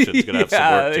production is gonna have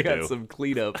some work to do. They got some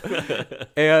cleanup.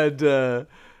 And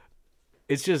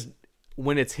it's just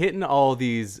when it's hitting all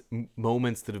these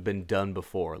moments that have been done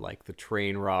before, like the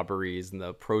train robberies and the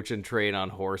approaching train on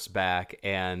horseback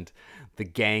and the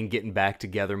gang getting back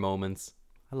together moments.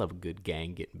 I love a good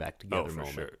gang getting back together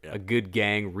moment. Sure, yeah. A good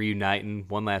gang reuniting,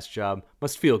 one last job.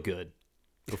 Must feel good.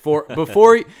 Before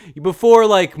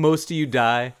like most of you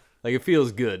die, like it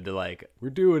feels good to like, we're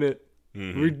doing it.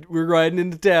 Mm-hmm. We're riding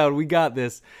into town. We got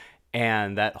this.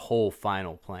 And that whole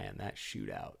final plan, that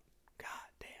shootout.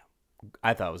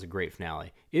 I thought it was a great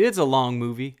finale. It's a long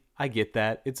movie. I get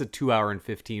that. It's a 2 hour and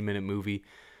 15-minute movie.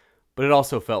 But it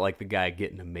also felt like the guy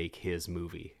getting to make his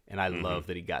movie. And I love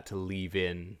that he got to leave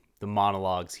in the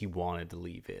monologues he wanted to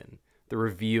leave in. The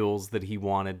reveals that he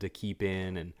wanted to keep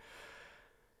in. And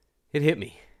it hit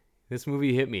me. This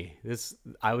movie hit me.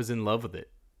 I was in love with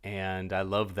it. And I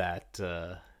love that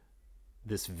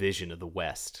this vision of the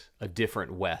West. A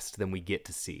different West than we get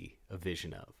to see a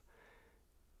vision of.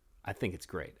 I think it's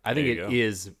great. I think it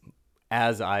is,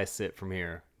 as I sit from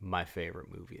here, my favorite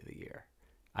movie of the year.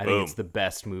 I think it's the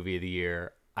best movie of the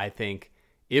year. I think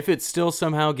if it's still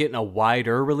somehow getting a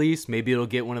wider release, maybe it'll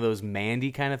get one of those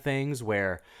Mandy kind of things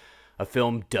where a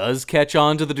film does catch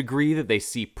on to the degree that they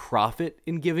see profit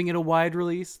in giving it a wide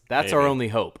release. That's our only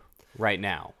hope right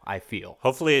now, I feel.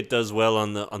 Hopefully it does well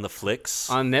on the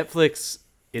flicks. On Netflix.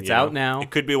 It's out now.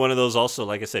 It could be one of those also,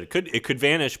 like I said, it could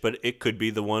vanish, but it could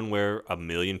be the one where 1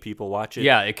 million people watch it.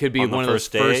 Yeah, it could be one of those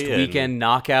first weekend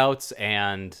knockouts,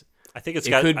 and I think it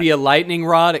could be a lightning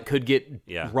rod. It could get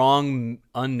wrong,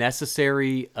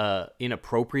 unnecessary,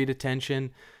 inappropriate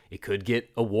attention. It could get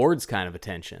awards kind of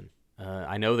attention.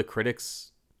 I know the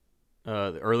critics,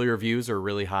 the early reviews are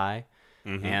really high,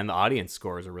 and the audience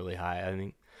scores are really high. I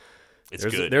think it's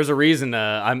good. There's a reason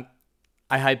I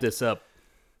hyped this up.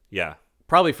 Yeah.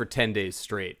 Probably for 10 days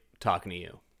straight, talking to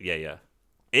you. Yeah.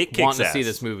 It kicks Wanting ass. to see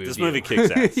this movie. This movie kicks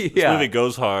ass. This movie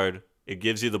goes hard. It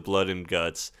gives you the blood and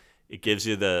guts. It gives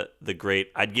you the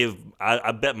great. I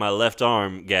bet my left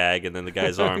arm gag, and then the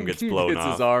guy's arm gets blown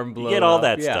off. His arm blown. You get all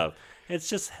that stuff. It's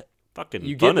just fucking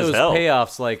you fun get as hell. those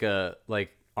payoffs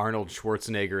like Arnold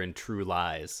Schwarzenegger in True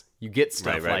Lies. You get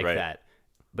stuff like that,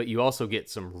 but you also get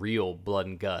some real blood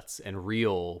and guts and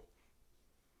real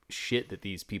shit that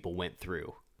these people went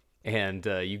through. And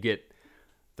you get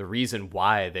the reason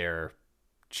why they're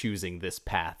choosing this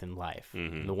path in life.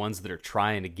 And the ones that are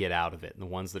trying to get out of it and the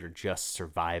ones that are just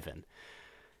surviving.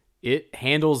 It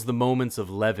handles the moments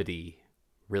of levity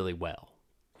really well.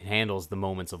 It handles the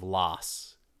moments of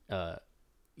loss.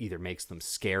 Either makes them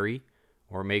scary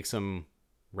or makes them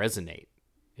resonate.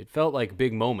 It felt like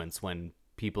big moments when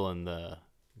people in the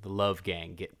Love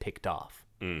Gang get picked off.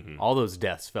 All those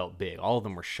deaths felt big. All of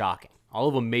them were shocking. All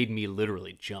of them made me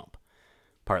literally jump,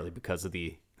 partly because of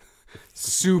the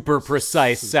super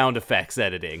precise sound effects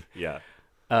editing. Yeah.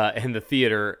 And the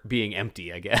theater being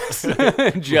empty, I guess.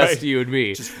 Just you and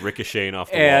me. Just ricocheting off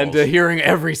the walls. And hearing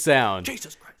every sound.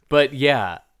 Jesus Christ. But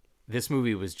yeah, this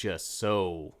movie was just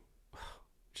a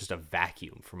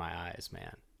vacuum for my eyes,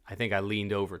 man. I think I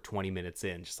leaned over 20 minutes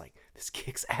in, just like, this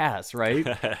kicks ass, right?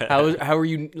 How are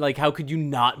you, like, how could you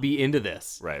not be into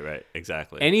this? Right,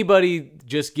 exactly. Anybody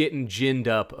just getting ginned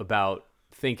up about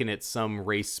thinking it's some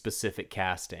race-specific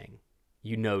casting,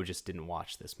 just didn't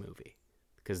watch this movie.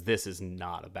 Because this is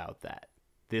not about that.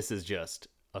 This is just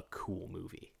a cool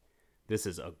movie. This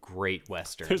is a great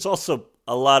Western. There's also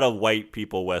a lot of white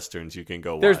people Westerns you can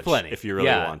go watch. There's plenty. If you really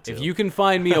want to. If you can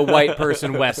find me a white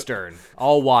person Western,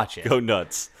 I'll watch it. Go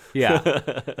nuts.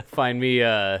 Yeah. Find me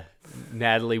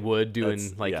Natalie Wood doing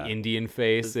Indian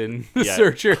face in The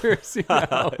Searchers.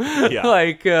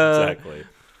 Exactly.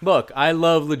 Look, I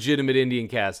love legitimate Indian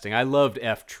casting. I loved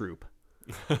F Troop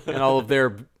and all of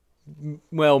their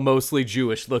mostly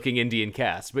Jewish-looking Indian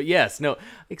cast. But yes, no,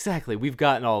 exactly. We've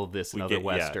gotten all of this in other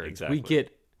Westerns. Exactly. We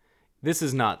get... This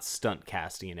is not stunt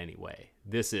casting in any way.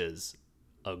 This is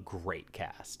a great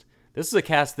cast. This is a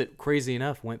cast that, crazy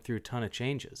enough, went through a ton of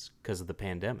changes because of the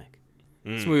pandemic.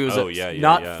 This movie was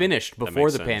not finished before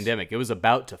the pandemic. It was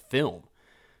about to film.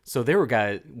 So there were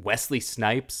guys, Wesley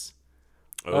Snipes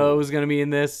was going to be in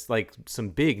this, like some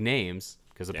big names,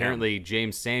 because apparently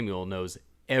James Samuel knows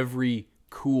every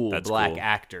cool black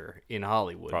actor in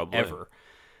Hollywood ever.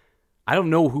 I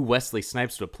don't know who Wesley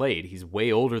Snipes would have played. He's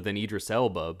way older than Idris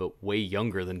Elba, but way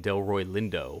younger than Delroy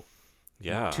Lindo.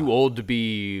 Yeah. Too old to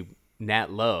be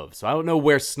Nat Love. So I don't know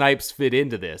where Snipes fit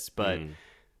into this, but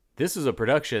this is a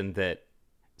production that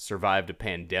survived a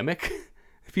pandemic.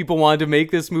 People wanted to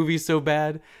make this movie so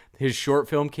bad. His short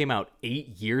film came out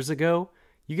 8 years ago.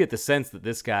 You get the sense that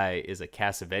this guy is a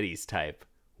Cassavetes type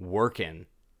working,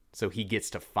 so he gets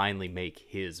to finally make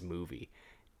his movie.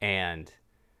 And,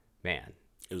 man,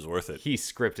 it was worth it. He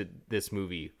scripted this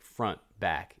movie front,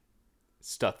 back,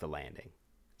 stuck the landing.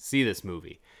 See this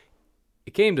movie.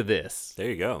 It came to this. There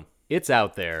you go. It's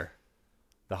out there.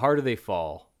 The Harder They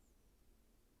Fall.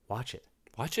 Watch it.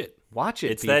 Watch it. Watch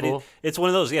it, it's people. It's one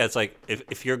of those, it's like,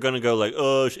 if you're going to go like,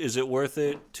 oh, is it worth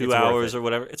it? 2 hours or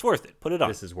whatever. It's worth it. Put it on.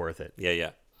 This is worth it.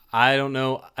 Yeah. I don't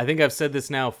know. I think I've said this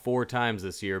now 4 times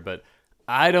this year, but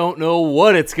I don't know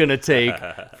what it's going to take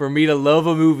for me to love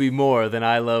a movie more than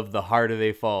I love The Harder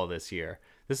They Fall this year.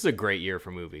 This is a great year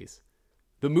for movies.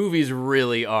 The movies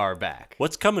really are back.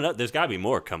 What's coming up? There's got to be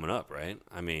more coming up, right?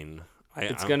 I mean...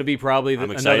 It's going to be probably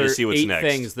another to see what's 8 next.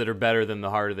 things that are better than The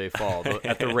Harder They Fall.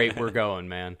 At the rate we're going,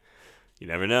 man. You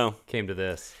never know. Came to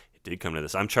this. It did come to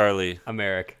this. I'm Charlie. I'm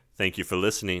Eric. Thank you for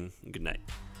listening. Good night.